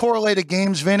one of those correlated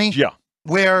games, Vinny. Yeah.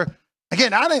 Where,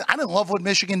 again, I didn't love what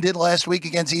Michigan did last week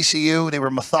against ECU. They were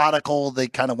methodical. They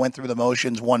kind of went through the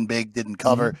motions. One big, didn't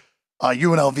cover.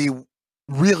 UNLV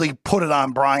really put it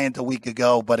on Bryant a week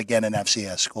ago, but again, an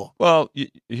FCS school. Well,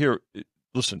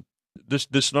 listen,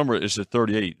 this number is at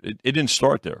 38. It didn't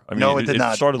start there. I mean, no, it did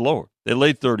not. It started lower. They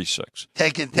laid 36.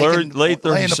 Laid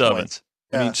 37.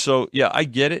 Yeah. I mean, so yeah, I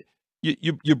get it.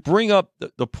 You bring up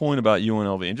the point about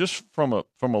UNLV, and just from a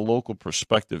local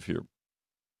perspective here.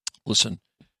 Listen,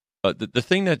 the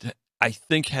thing that I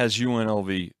think has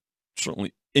UNLV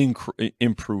certainly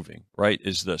improving, right,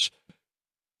 is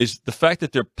the fact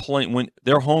that they're playing when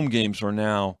their home games are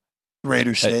now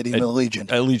Raiders Stadium at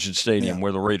Allegiant Stadium,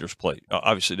 where the Raiders play.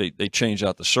 Obviously, they changed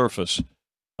out the surface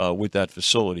with that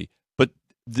facility, but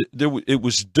it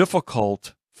was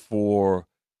difficult to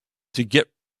get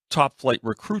top flight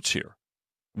recruits here.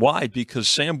 Why? Because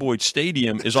Sam Boyd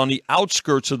Stadium is on the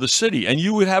outskirts of the city, and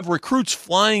you would have recruits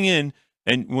flying in.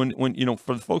 And when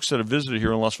for the folks that have visited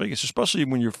here in Las Vegas, especially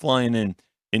when you're flying in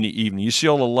the evening, you see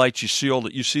all the lights, you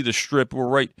see the Strip. We're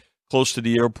right close to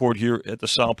the airport here at the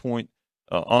South Point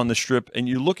on the Strip, and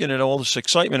you're looking at all this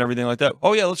excitement, everything like that.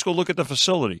 Oh yeah, let's go look at the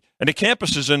facility, and the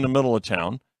campus is in the middle of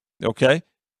town. Okay,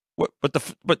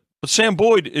 but Sam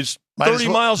Boyd is 30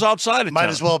 miles outside of town. Might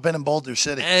as well have been in Boulder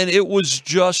City. And it was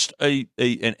just an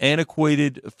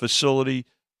antiquated facility.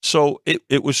 So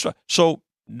it was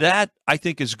that I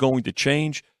think is going to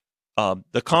change.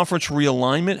 The conference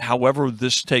realignment, however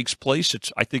this takes place,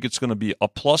 I think it's going to be a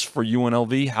plus for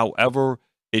UNLV, however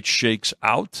it shakes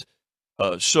out.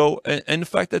 And the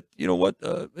fact that,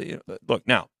 look,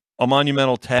 now, a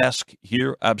monumental task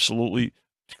here, absolutely,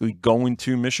 going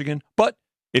to Michigan. But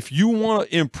if you want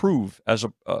to improve as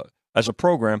a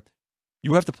program,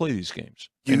 you have to play these games.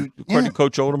 Credit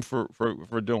Coach Odom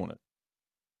for doing it.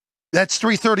 That's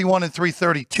 331 and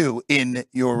 332 in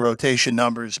your rotation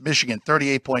numbers. Michigan,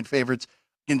 38-point favorites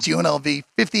against UNLV,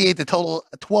 58 the total,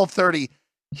 12:30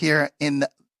 here in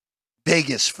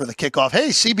Vegas for the kickoff. Hey,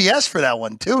 CBS for that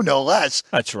one too, no less.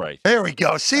 That's right. There we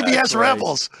go. CBS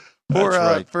Rebels for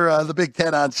the Big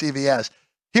Ten on CBS.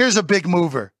 Here's a big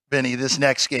mover, Vinny, this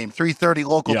next game. 3:30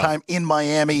 local time in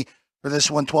Miami for this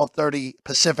one, 12:30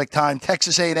 Pacific time.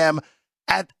 Texas A&M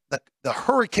at the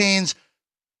Hurricanes.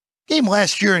 Game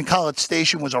last year in College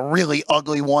Station was a really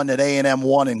ugly one that A&M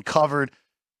won and covered.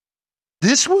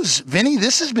 This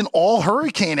has been all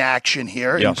Hurricane action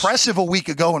here. Yes. Impressive a week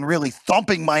ago and really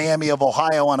thumping Miami of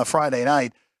Ohio on a Friday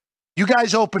night. You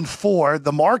guys opened 4.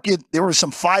 The market, there was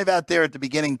some 5 out there at the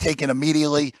beginning taken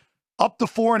immediately. Up to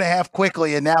 4.5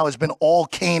 quickly, and now has been all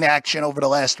Cane action over the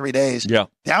last 3 days. Yeah.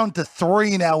 Down to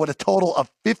 3 now with a total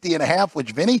of 50.5,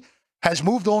 which, Vinny, has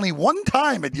moved only one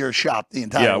time at your shop the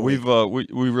entire week.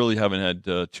 We really haven't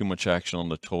had too much action on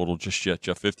the total just yet,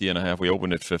 Jeff. 50.5. We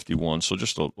opened at 51, so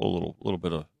just a little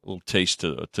taste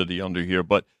to the under here.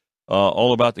 But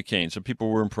all about the Canes. So people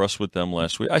were impressed with them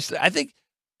last week. I think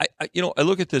I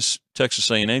look at this Texas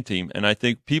A&M team, and I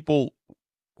think people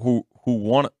who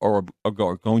want or are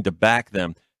going to back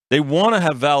them, they want to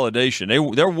have validation.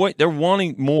 They're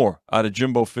wanting more out of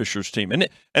Jimbo Fisher's team, and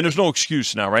there's no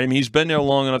excuse now, right? I mean, he's been there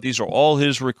long enough. These are all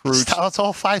his recruits. It's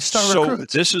all 5-star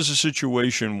recruits. This is a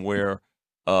situation where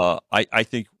I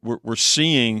think we're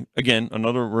seeing again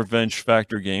another revenge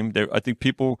factor game. I think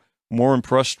people more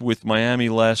impressed with Miami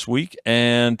last week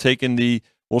and taking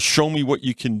show me what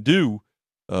you can do,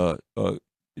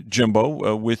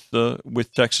 Jimbo,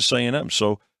 with Texas A&M.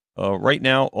 So. Right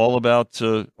now, all about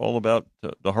the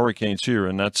Hurricanes here,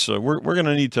 and that's we're going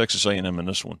to need Texas A&M in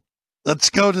this one. Let's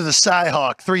go to the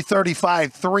Cyhawk,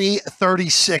 335,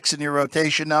 336 in your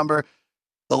rotation number.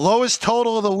 The lowest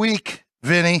total of the week,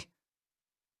 Vinny.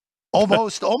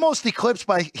 Almost eclipsed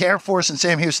by Air Force and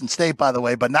Sam Houston State, by the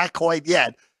way, but not quite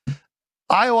yet.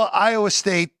 Iowa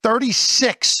State,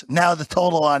 36 now the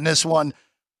total on this one.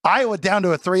 Iowa down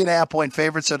to a 3.5-point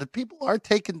favorite, so the people are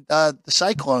taking the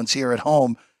Cyclones here at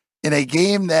home. In a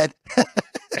game that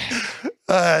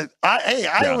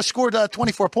Iowa scored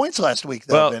 24 points last week,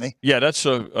 though, Vinny. Yeah, that's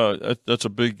a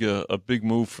big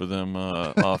move for them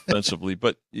offensively.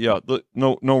 But yeah,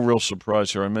 no real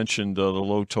surprise here. I mentioned the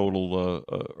low total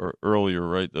earlier,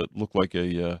 right? That looked like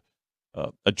a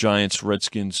Giants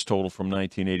Redskins total from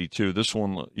 1982. This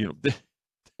one,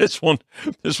 this one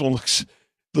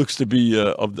looks to be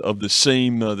of the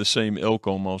same ilk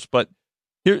almost. But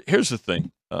here's the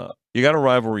thing. You got a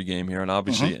rivalry game here, and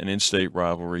obviously an in-state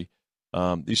rivalry.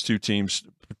 These two teams,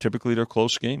 typically they're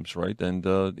close games, right? And,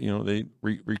 they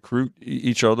recruit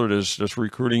each other. There's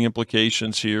recruiting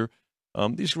implications here.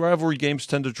 these rivalry games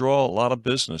tend to draw a lot of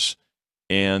business.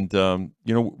 And,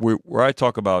 where I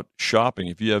talk about shopping,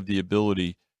 if you have the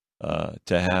ability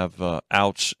to have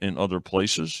outs in other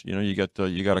places, you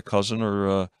got a cousin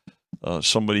or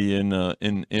somebody in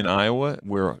Iowa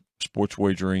where sports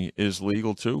wagering is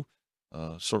legal too.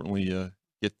 Certainly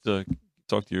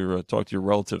talk to your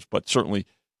relatives, but certainly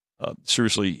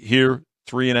seriously here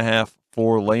 3.5,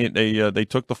 4 lane. They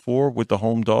took the 4 with the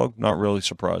home dog. Not really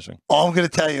surprising. All I'm going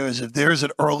to tell you is if there's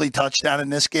an early touchdown in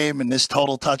this game and this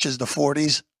total touches the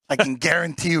 40s, I can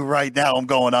guarantee you right now I'm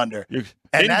going under. You're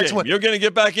going to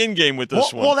get back in game with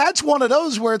this one. Well, that's one of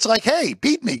those where it's like, hey,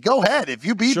 beat me, go ahead. If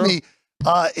you beat me,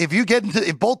 if you get into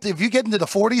the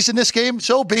 40s in this game,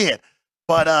 so be it.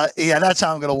 But that's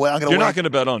how I'm going to win. You're not going to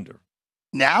bet under.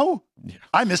 Now? Yeah.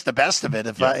 I missed the best of it.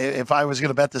 If I was going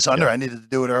to bet this under, I needed to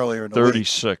do it earlier in the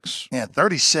 36. Week. Yeah,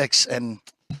 36 and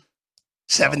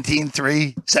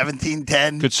 17-3,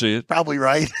 17-10. Could see it. Probably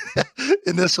right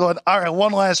in this one. All right,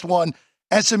 one last one.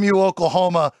 SMU,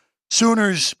 Oklahoma.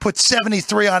 Sooners put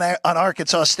 73 on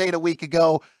Arkansas State a week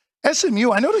ago.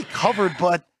 SMU, I know they covered,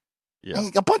 but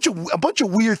a bunch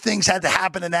of weird things had to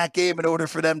happen in that game in order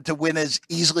for them to win as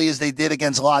easily as they did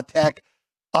against La Tech.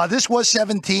 This was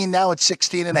 17. Now it's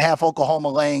 16.5. Oklahoma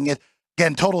laying it.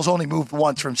 Again, totals only moved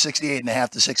once from 68.5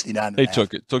 to 69.5.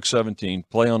 They took 17.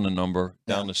 Play on the number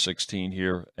down to 16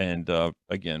 here. And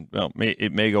again,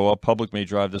 it may go up. Public may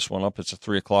drive this one up. It's a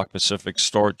 3:00 Pacific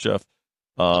start, Jeff.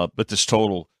 But this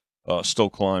total still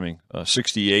climbing.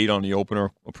 68 on the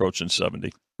opener, approaching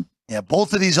 70. Yeah,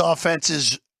 both of these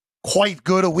offenses quite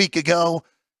good a week ago.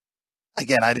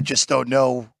 Again, I just don't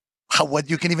know what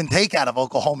you can even take out of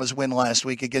Oklahoma's win last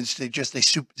week against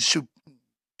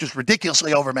just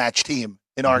ridiculously overmatched team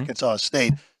in Arkansas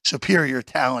State. Superior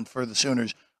talent for the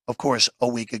Sooners, of course, a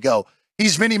week ago.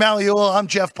 He's Vinny Magliulo. I'm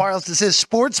Jeff Parles. This is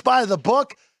Sports by the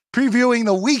Book, previewing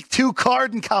the Week 2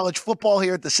 card in college football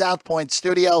here at the South Point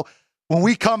studio. When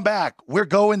we come back, we're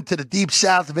going to the Deep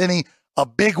South, Vinny, a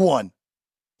big one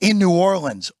in New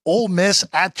Orleans. Ole Miss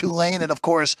at Tulane, and, of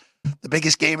course, the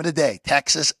biggest game of the day,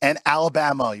 Texas and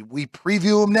Alabama. We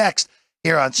preview them next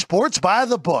here on Sports by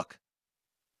the Book.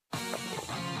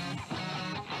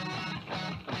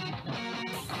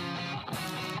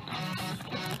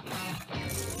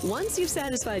 Once you've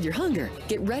satisfied your hunger,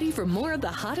 get ready for more of the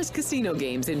hottest casino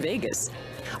games in Vegas.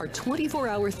 Our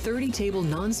 24-hour, 30-table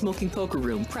non-smoking poker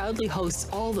room proudly hosts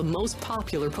all the most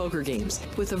popular poker games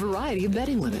with a variety of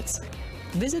betting limits.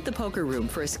 Visit the poker room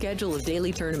for a schedule of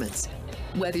daily tournaments.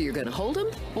 Whether you're going to hold 'em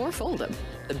or fold 'em,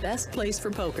 the best place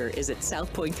for poker is at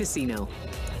South Point Casino.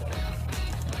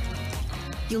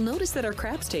 You'll notice that our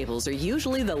craps tables are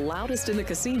usually the loudest in the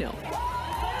casino.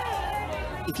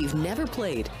 If you've never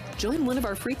played, join one of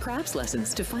our free craps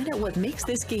lessons to find out what makes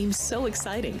this game so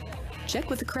exciting. Check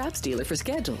with the craps dealer for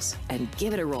schedules and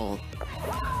give it a roll.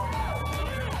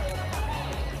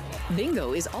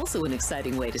 Bingo is also an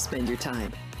exciting way to spend your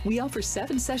time. We offer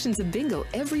 7 sessions of bingo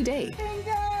every day.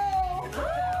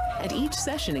 And each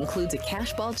session includes a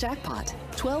cash ball jackpot,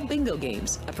 12 bingo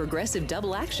games, a progressive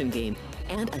double action game,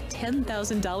 and a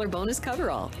 $10,000 bonus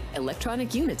coverall.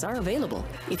 Electronic units are available.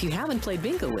 If you haven't played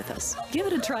bingo with us, give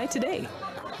it a try today.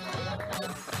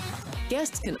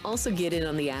 Guests can also get in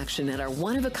on the action at our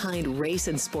one-of-a-kind race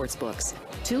and sports books.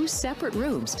 2 separate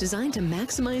rooms designed to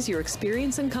maximize your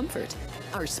experience and comfort.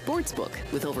 Our sports book,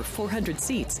 with over 400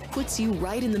 seats, puts you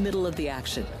right in the middle of the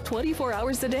action, 24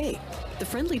 hours a day. The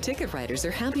friendly ticket writers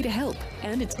are happy to help,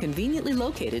 and it's conveniently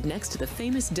located next to the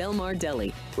famous Del Mar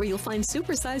Deli, where you'll find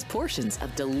supersized portions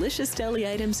of delicious deli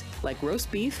items like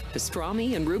roast beef,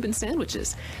 pastrami, and Reuben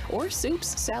sandwiches, or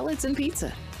soups, salads, and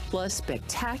pizza. Plus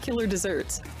spectacular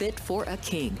desserts fit for a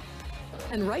king.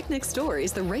 And right next door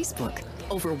is the race book.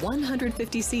 Over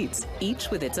 150 seats, each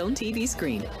with its own TV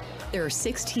screen. There are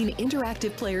 16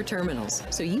 interactive player terminals,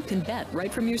 so you can bet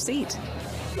right from your seat.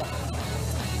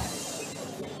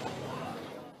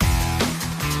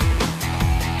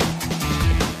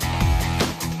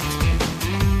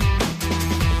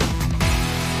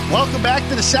 Welcome back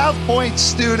to the South Point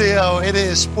studio. It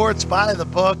is Sports by the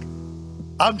Book.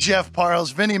 I'm Jeff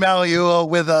Parles. Vinny Magliulo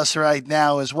with us right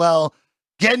now as well.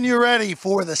 Getting you ready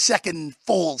for the second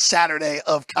full Saturday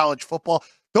of college football.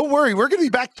 Don't worry, we're going to be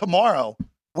back tomorrow.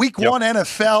 Week 1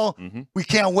 NFL. We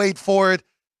can't wait for it.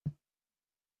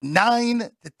 9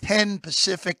 to 10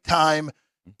 Pacific time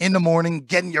in the morning,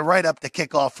 getting you right up to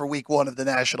kickoff for week 1 of the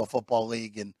National Football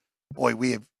League. And boy,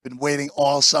 we have been waiting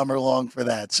all summer long for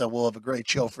that. So we'll have a great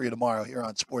show for you tomorrow here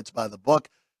on Sports by the Book.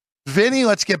 Vinny,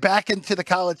 let's get back into the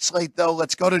college slate, though.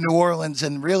 Let's go to New Orleans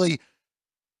and really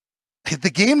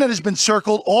the game that has been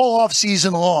circled all off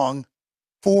season long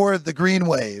for the Green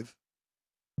Wave.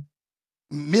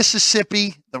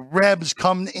 Mississippi, the Rebs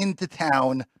come into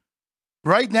town.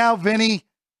 Right now, Vinny,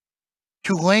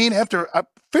 Tulane, after a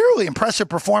fairly impressive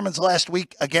performance last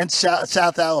week against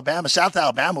South Alabama. South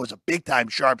Alabama was a big-time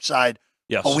sharp side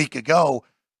a week ago.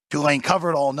 Tulane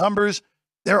covered all numbers.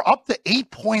 They're up to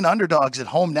 8-point underdogs at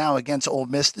home now against Ole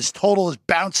Miss. This total has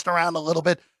bounced around a little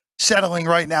bit, settling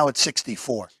right now at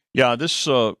 64. Yeah, this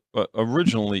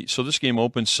originally, so this game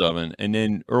opened 7, and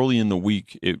then early in the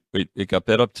week it got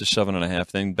bet up to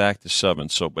 7.5, then back to 7.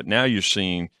 So, but now you're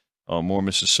seeing more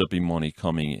Mississippi money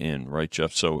coming in, right,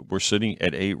 Jeff? So we're sitting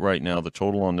at 8 right now. The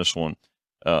total on this one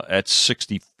at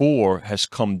 64 has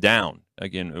come down.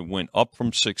 Again, it went up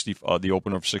from 60, the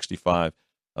opener of 65,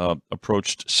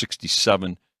 approached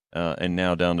 67, and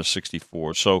now down to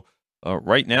 64. So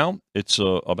right now it's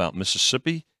about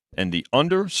Mississippi and the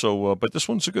under. So, but this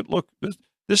one's a good look.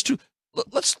 This too.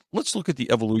 Let's look at the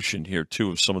evolution here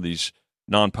too of some of these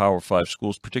non-Power 5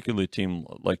 schools, particularly a team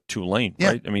like Tulane. Yeah.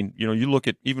 Right? I mean, you look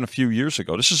at even a few years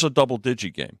ago. This is a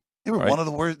double-digit game. They were right? one of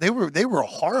the worst. They were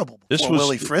horrible before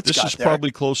Willie Fritz got there. This is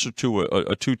probably closer to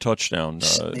a 2-touchdown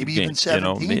maybe game, even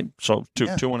 17. So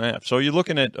 2.5. So you're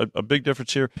looking at a big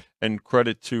difference here, and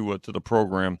credit to the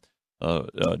program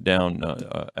down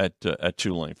at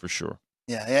Tulane for sure.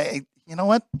 Yeah, you know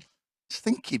what? This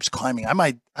thing keeps climbing. I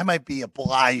might be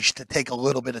obliged to take a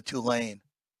little bit of Tulane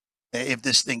if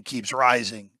this thing keeps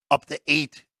rising up to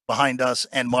 8 behind us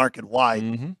and market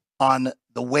wide on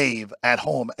the wave at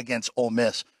home against Ole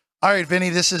Miss. All right, Vinny,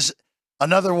 this is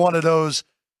another one of those.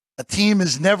 A team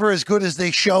is never as good as they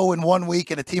show in 1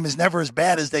 week, and a team is never as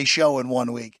bad as they show in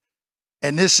 1 week.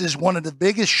 And this is one of the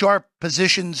biggest sharp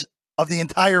positions of the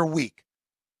entire week.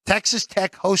 Texas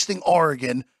Tech hosting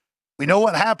Oregon. We know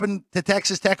what happened to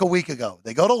Texas Tech a week ago.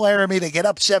 They go to Laramie. They get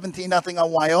up 17-0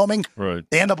 on Wyoming. Right.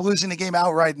 They end up losing the game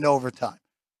outright in overtime.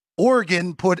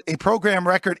 Oregon put a program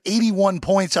record 81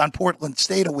 points on Portland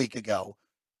State a week ago.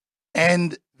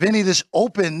 And, Vinny, this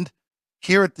opened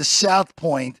here at the South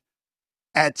Point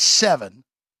at 7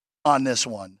 on this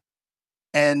one.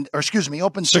 Opened 6.5.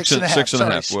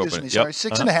 6.5. Excuse me. Sorry,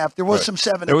 6.5. There was some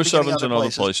 7. There was 7s in other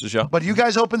places, yeah. But you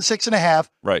guys opened 6.5.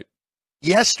 Right.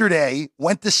 Yesterday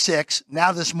went to 6.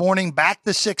 Now this morning back to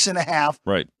 6.5.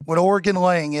 Right. With Oregon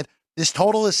laying it. This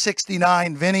total is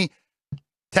 69. Vinny,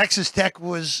 Texas Tech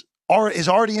is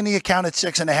already in the account at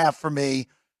 6.5 for me.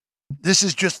 This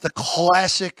is just the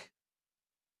classic.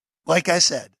 Like I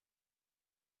said,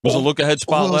 it was a look-ahead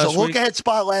spot last week. It was a look-ahead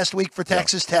spot last week for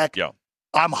Texas Tech. Yeah.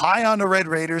 I'm high on the Red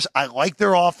Raiders. I like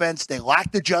their offense. They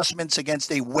lacked adjustments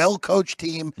against a well-coached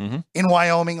team in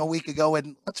Wyoming a week ago.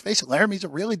 And let's face it, Laramie's a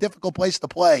really difficult place to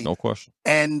play. No question.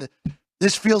 And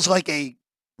this feels like a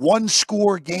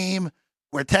one-score game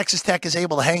where Texas Tech is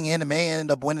able to hang in and may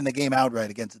end up winning the game outright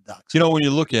against the Ducks. When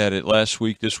you look at it last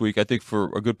week, this week, I think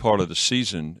for a good part of the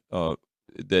season,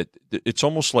 that it's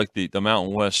almost like the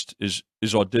Mountain West is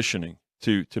auditioning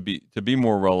to be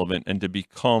more relevant and to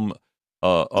become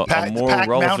a more relevant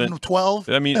Mountain 12.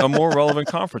 I mean, a more relevant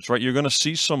conference, right? You're going to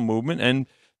see some movement, and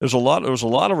there was a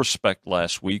lot of respect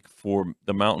last week for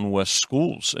the Mountain West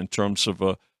schools in terms of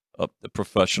the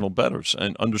professional bettors,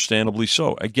 and understandably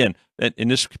so. Again, in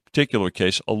this particular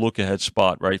case, a look ahead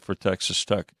spot, right, for Texas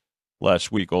Tech last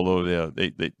week. Although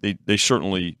they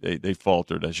certainly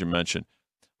faltered, as you mentioned.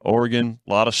 Oregon,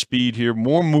 a lot of speed here,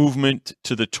 more movement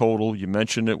to the total. You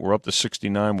mentioned it. We're up to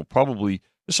 69. We'll probably,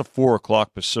 this is a 4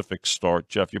 o'clock Pacific start,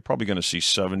 Jeff. You're probably going to see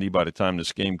 70 by the time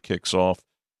this game kicks off.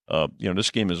 This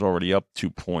game is already up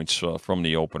 2 points from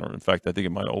the opener. In fact, I think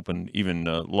it might open even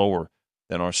lower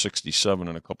than our 67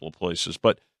 in a couple of places.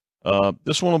 But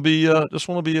this one will be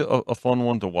a fun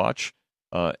one to watch.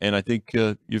 And I think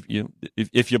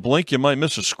if you blink, you might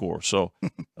miss a score. So,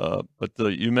 but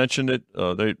you mentioned it.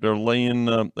 They're laying.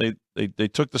 They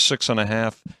took the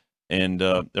 6.5, and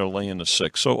they're laying the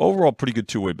 6. So overall, pretty good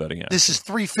two-way betting action. This is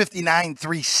 359,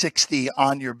 360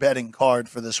 on your betting card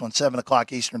for this one. 7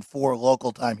 o'clock Eastern, 4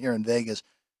 local time here in Vegas.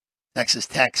 Texas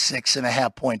Tech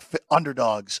 6.5 point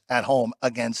underdogs at home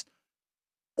against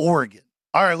Oregon.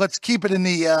 All right, let's keep it in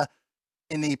the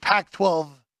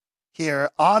Pac-12 here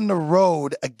on the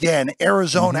road again.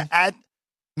 Arizona at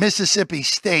Mississippi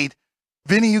State.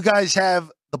 Vinny, you guys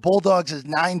have the Bulldogs as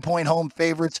 9-point home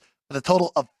favorites with a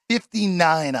total of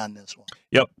 59 on this one.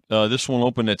 Yep, this one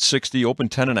opened at 60,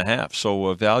 opened 10.5.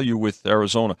 So value with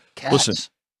Arizona. Cats. Listen,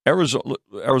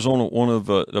 Arizona, one of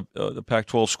the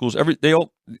Pac-12 schools.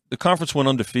 The conference went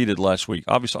undefeated last week.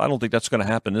 Obviously, I don't think that's going to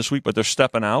happen this week, but they're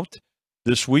stepping out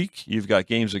this week. You've got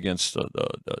games against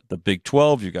the Big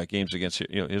 12. You've got games against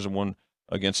here's one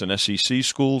against an SEC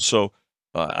school. So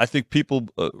I think people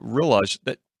realize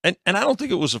that And I don't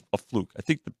think it was a fluke. I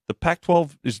think the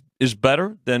Pac-12 is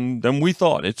better than we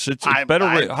thought. It's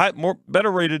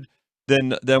better rated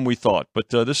than we thought. But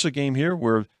this is a game here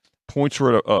where points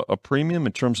were at a premium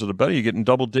in terms of the betting. You're getting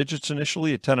double digits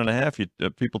initially at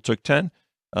 10.5. People took 10,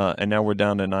 and now we're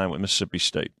down to 9 with Mississippi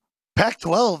State.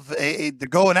 Pac-12, they're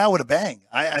going out with a bang.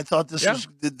 I thought this was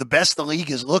the best the league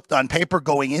has looked on paper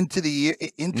going into the year,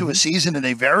 into a season in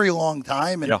a very long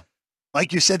time. And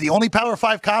like you said, the only Power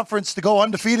 5 conference to go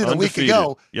undefeated a week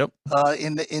ago. Yep.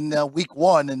 In week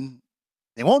 1, and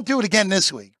they won't do it again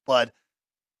this week. But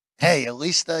hey, at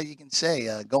least you can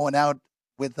say going out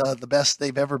with the best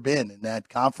they've ever been in that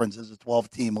conference as a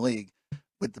 12-team league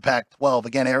with the Pac-12.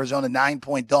 Again, Arizona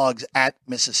 9-point dogs at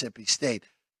Mississippi State.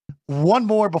 One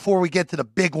more before we get to the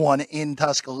big one in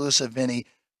Tuscaloosa, Vinny.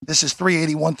 This is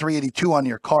 381, 382 on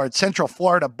your card. Central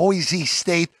Florida, Boise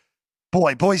State.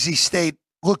 Boy, Boise State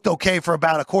looked okay for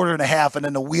about a quarter and a half, and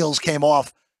then the wheels came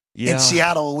off in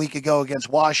Seattle a week ago against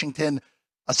Washington.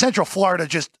 Central Florida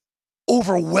just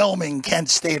overwhelming Kent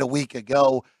State a week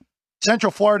ago.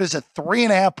 Central Florida is a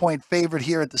 3.5-point favorite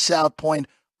here at the South Point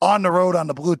on the road on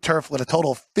the blue turf with a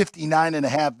total of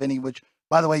 59.5, Vinny, which,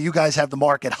 by the way, you guys have the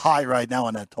market high right now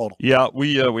on that total. Yeah,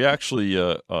 we actually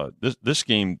this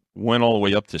game went all the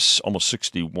way up to almost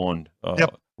 61.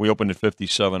 We opened at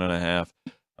 57.5.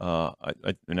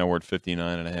 Now we're at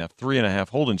 59.5, 3.5,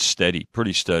 holding steady,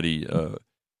 pretty steady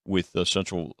with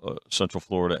Central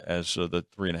Florida as the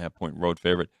 3.5-point road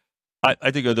favorite.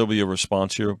 I think there'll be a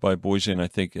response here by Boise, and I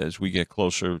think as we get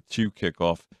closer to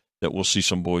kickoff that we'll see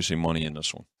some Boise money in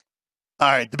this one. All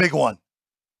right, the big one,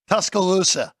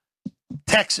 Tuscaloosa,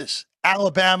 Texas,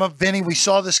 Alabama. Vinny, we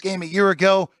saw this game a year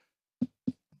ago.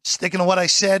 Sticking to what I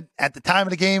said at the time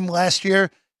of the game last year,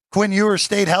 Quinn Ewers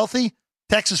stayed healthy.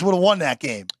 Texas would have won that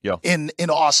game in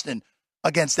Austin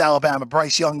against Alabama.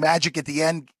 Bryce Young Magic at the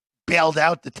end bailed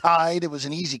out the Tide. It was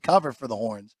an easy cover for the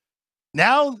Horns.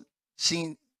 Now,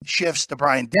 scene shifts to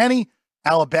Brian Denny.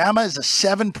 Alabama is a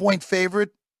 7-point favorite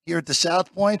here at the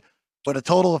South Point with a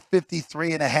total of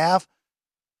 53.5.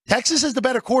 Texas is the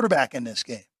better quarterback in this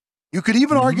game. You could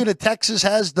even argue that Texas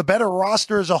has the better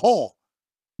roster as a whole.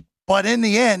 But in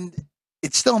the end,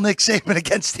 it's still Nick Saban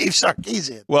against Steve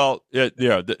Sarkisian. Well,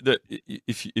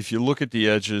 if you look at the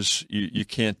edges, you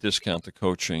can't discount the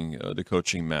coaching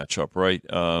matchup, right?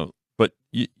 But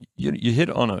you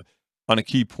hit on a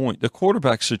key point. The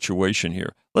quarterback situation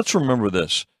here. Let's remember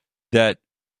this: that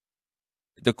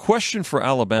the question for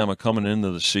Alabama coming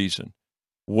into the season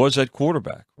was at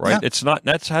quarterback, right? Yeah. It's not.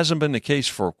 That hasn't been the case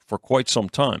for quite some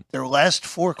time. Their last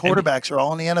 4 quarterbacks are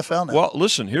all in the NFL now. Well,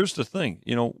 listen. Here's the thing.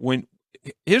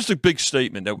 Here's the big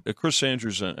statement that Chris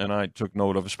Andrews and I took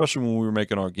note of, especially when we were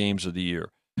making our games of the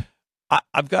year.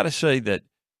 I've got to say that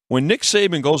when Nick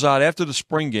Saban goes out after the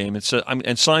spring game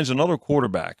and signs another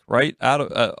quarterback, right, out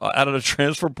of the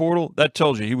transfer portal, that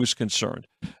tells you he was concerned.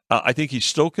 I think he's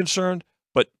still concerned,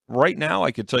 but right now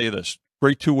I can tell you this: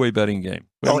 great two-way betting game.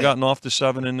 We haven't gotten off to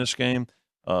 7 in this game.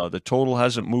 The total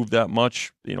hasn't moved that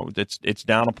much. It's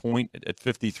down a point at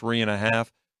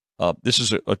 53.5. This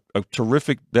is a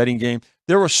terrific betting game.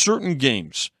 There are certain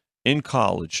games in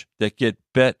college that get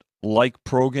bet like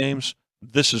pro games.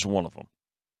 This is one of them.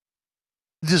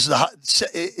 Is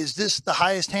this the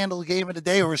highest handled game of the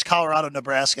day, or is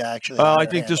Colorado-Nebraska actually? I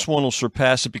think this one will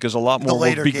surpass it because a lot more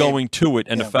will be going to it,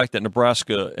 and the fact that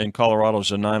Nebraska and Colorado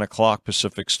is a 9 o'clock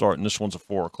Pacific start, and this one's a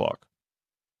 4 o'clock.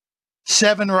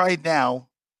 7 right now,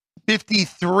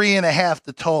 53.5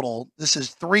 the total. This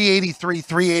is 383,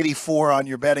 384 on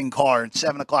your betting card.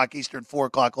 7 o'clock Eastern, 4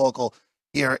 o'clock local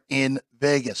here in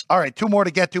Vegas. All right, 2 more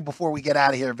to get to before we get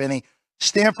out of here, Vinny.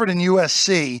 Stanford and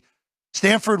USC.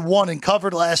 Stanford won and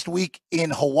covered last week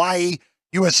in Hawaii.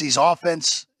 USC's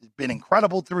offense has been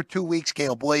incredible through 2 weeks.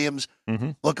 Caleb Williams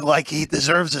looking like he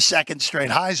deserves a second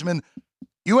straight Heisman.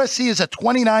 USC is a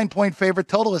 29-point favorite.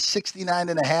 Total is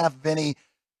 69.5, Vinny.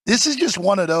 This is just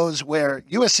one of those where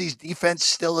USC's defense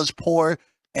still is poor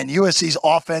and USC's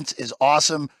offense is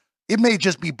awesome. It may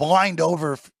just be blind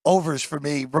overs for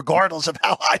me, regardless of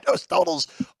how high those totals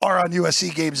are on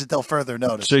USC games until further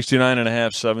notice.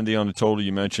 69.5, 70 on the total.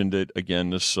 You mentioned it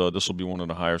again. This will be one of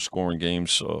the higher scoring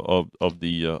games of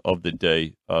the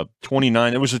day.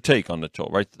 29. It was a take on the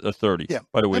total, right? 30. Yeah.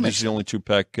 By the way, these are the only 2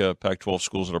 Pac-12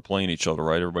 schools that are playing each other,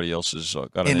 right? Everybody else has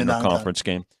got an interconference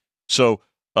game. So,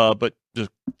 but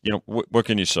what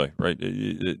can you say, right?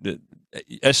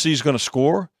 SC is going to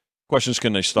score. Question is,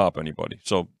 can they stop anybody?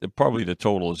 So probably the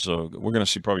total is we're going to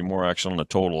see probably more action on the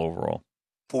total overall.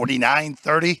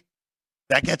 49-30.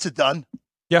 That gets it done.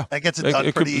 Yeah. That gets it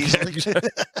done pretty easily.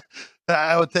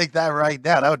 I would take that right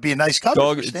now. That would be a nice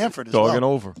cover for Stanford as well. Dog and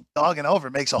over. Dog and over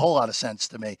makes a whole lot of sense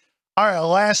to me. All right,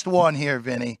 last one here,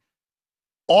 Vinny.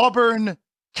 Auburn,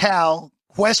 Cal.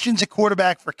 Questions at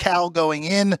quarterback for Cal going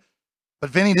in.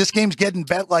 But, Vinny, this game's getting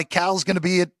bet like Cal's going to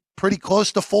be at pretty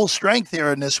close to full strength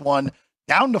here in this one.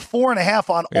 Down to 4.5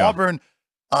 on Auburn.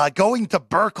 Going to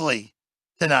Berkeley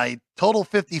tonight. Total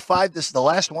 55. This is the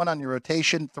last one on your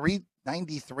rotation.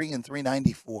 393 and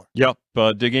 394. Yep.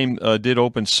 The game did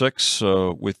open 6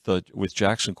 with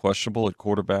Jackson questionable at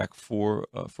quarterback for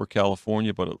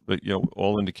California, but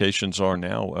all indications are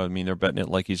now. I mean, they're betting it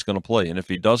like he's going to play, and if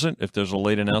he doesn't, if there's a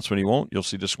late announcement he won't, you'll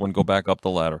see this one go back up the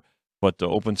ladder. But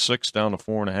open 6 down to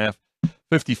 4.5,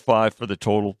 55 for the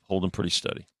total, holding pretty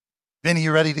steady. Vinny,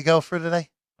 you ready to go for today?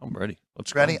 I'm ready.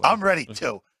 Let's ready. go. I'm ready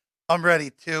too. I'm ready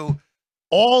too.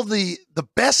 All the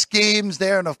best games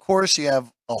there, and of course you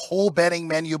have a whole betting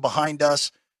menu behind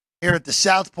us here at the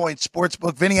South Point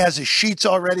Sportsbook. Vinny has his sheets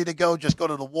all ready to go. Just go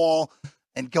to the wall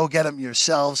and go get them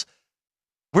yourselves.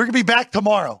 We're going to be back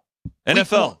tomorrow.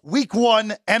 NFL. Week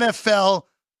 1, NFL.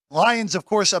 Lions, of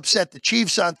course, upset the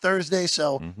Chiefs on Thursday,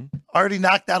 so already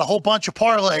knocked out a whole bunch of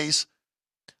parlays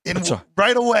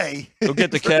right away. Go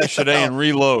get the cash today and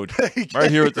reload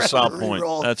right here at the South Point.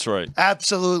 That's right.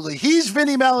 Absolutely. He's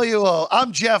Vinny Magliulo.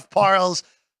 I'm Jeff Parles.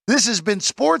 This has been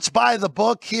Sports by the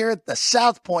Book here at the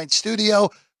South Point studio.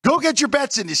 Go get your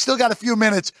bets in. You still got a few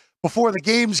minutes before the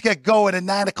games get going at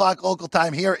 9 o'clock local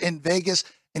time here in Vegas.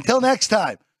 Until next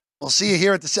time, we'll see you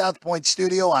here at the South Point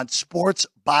studio on Sports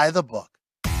by the Book.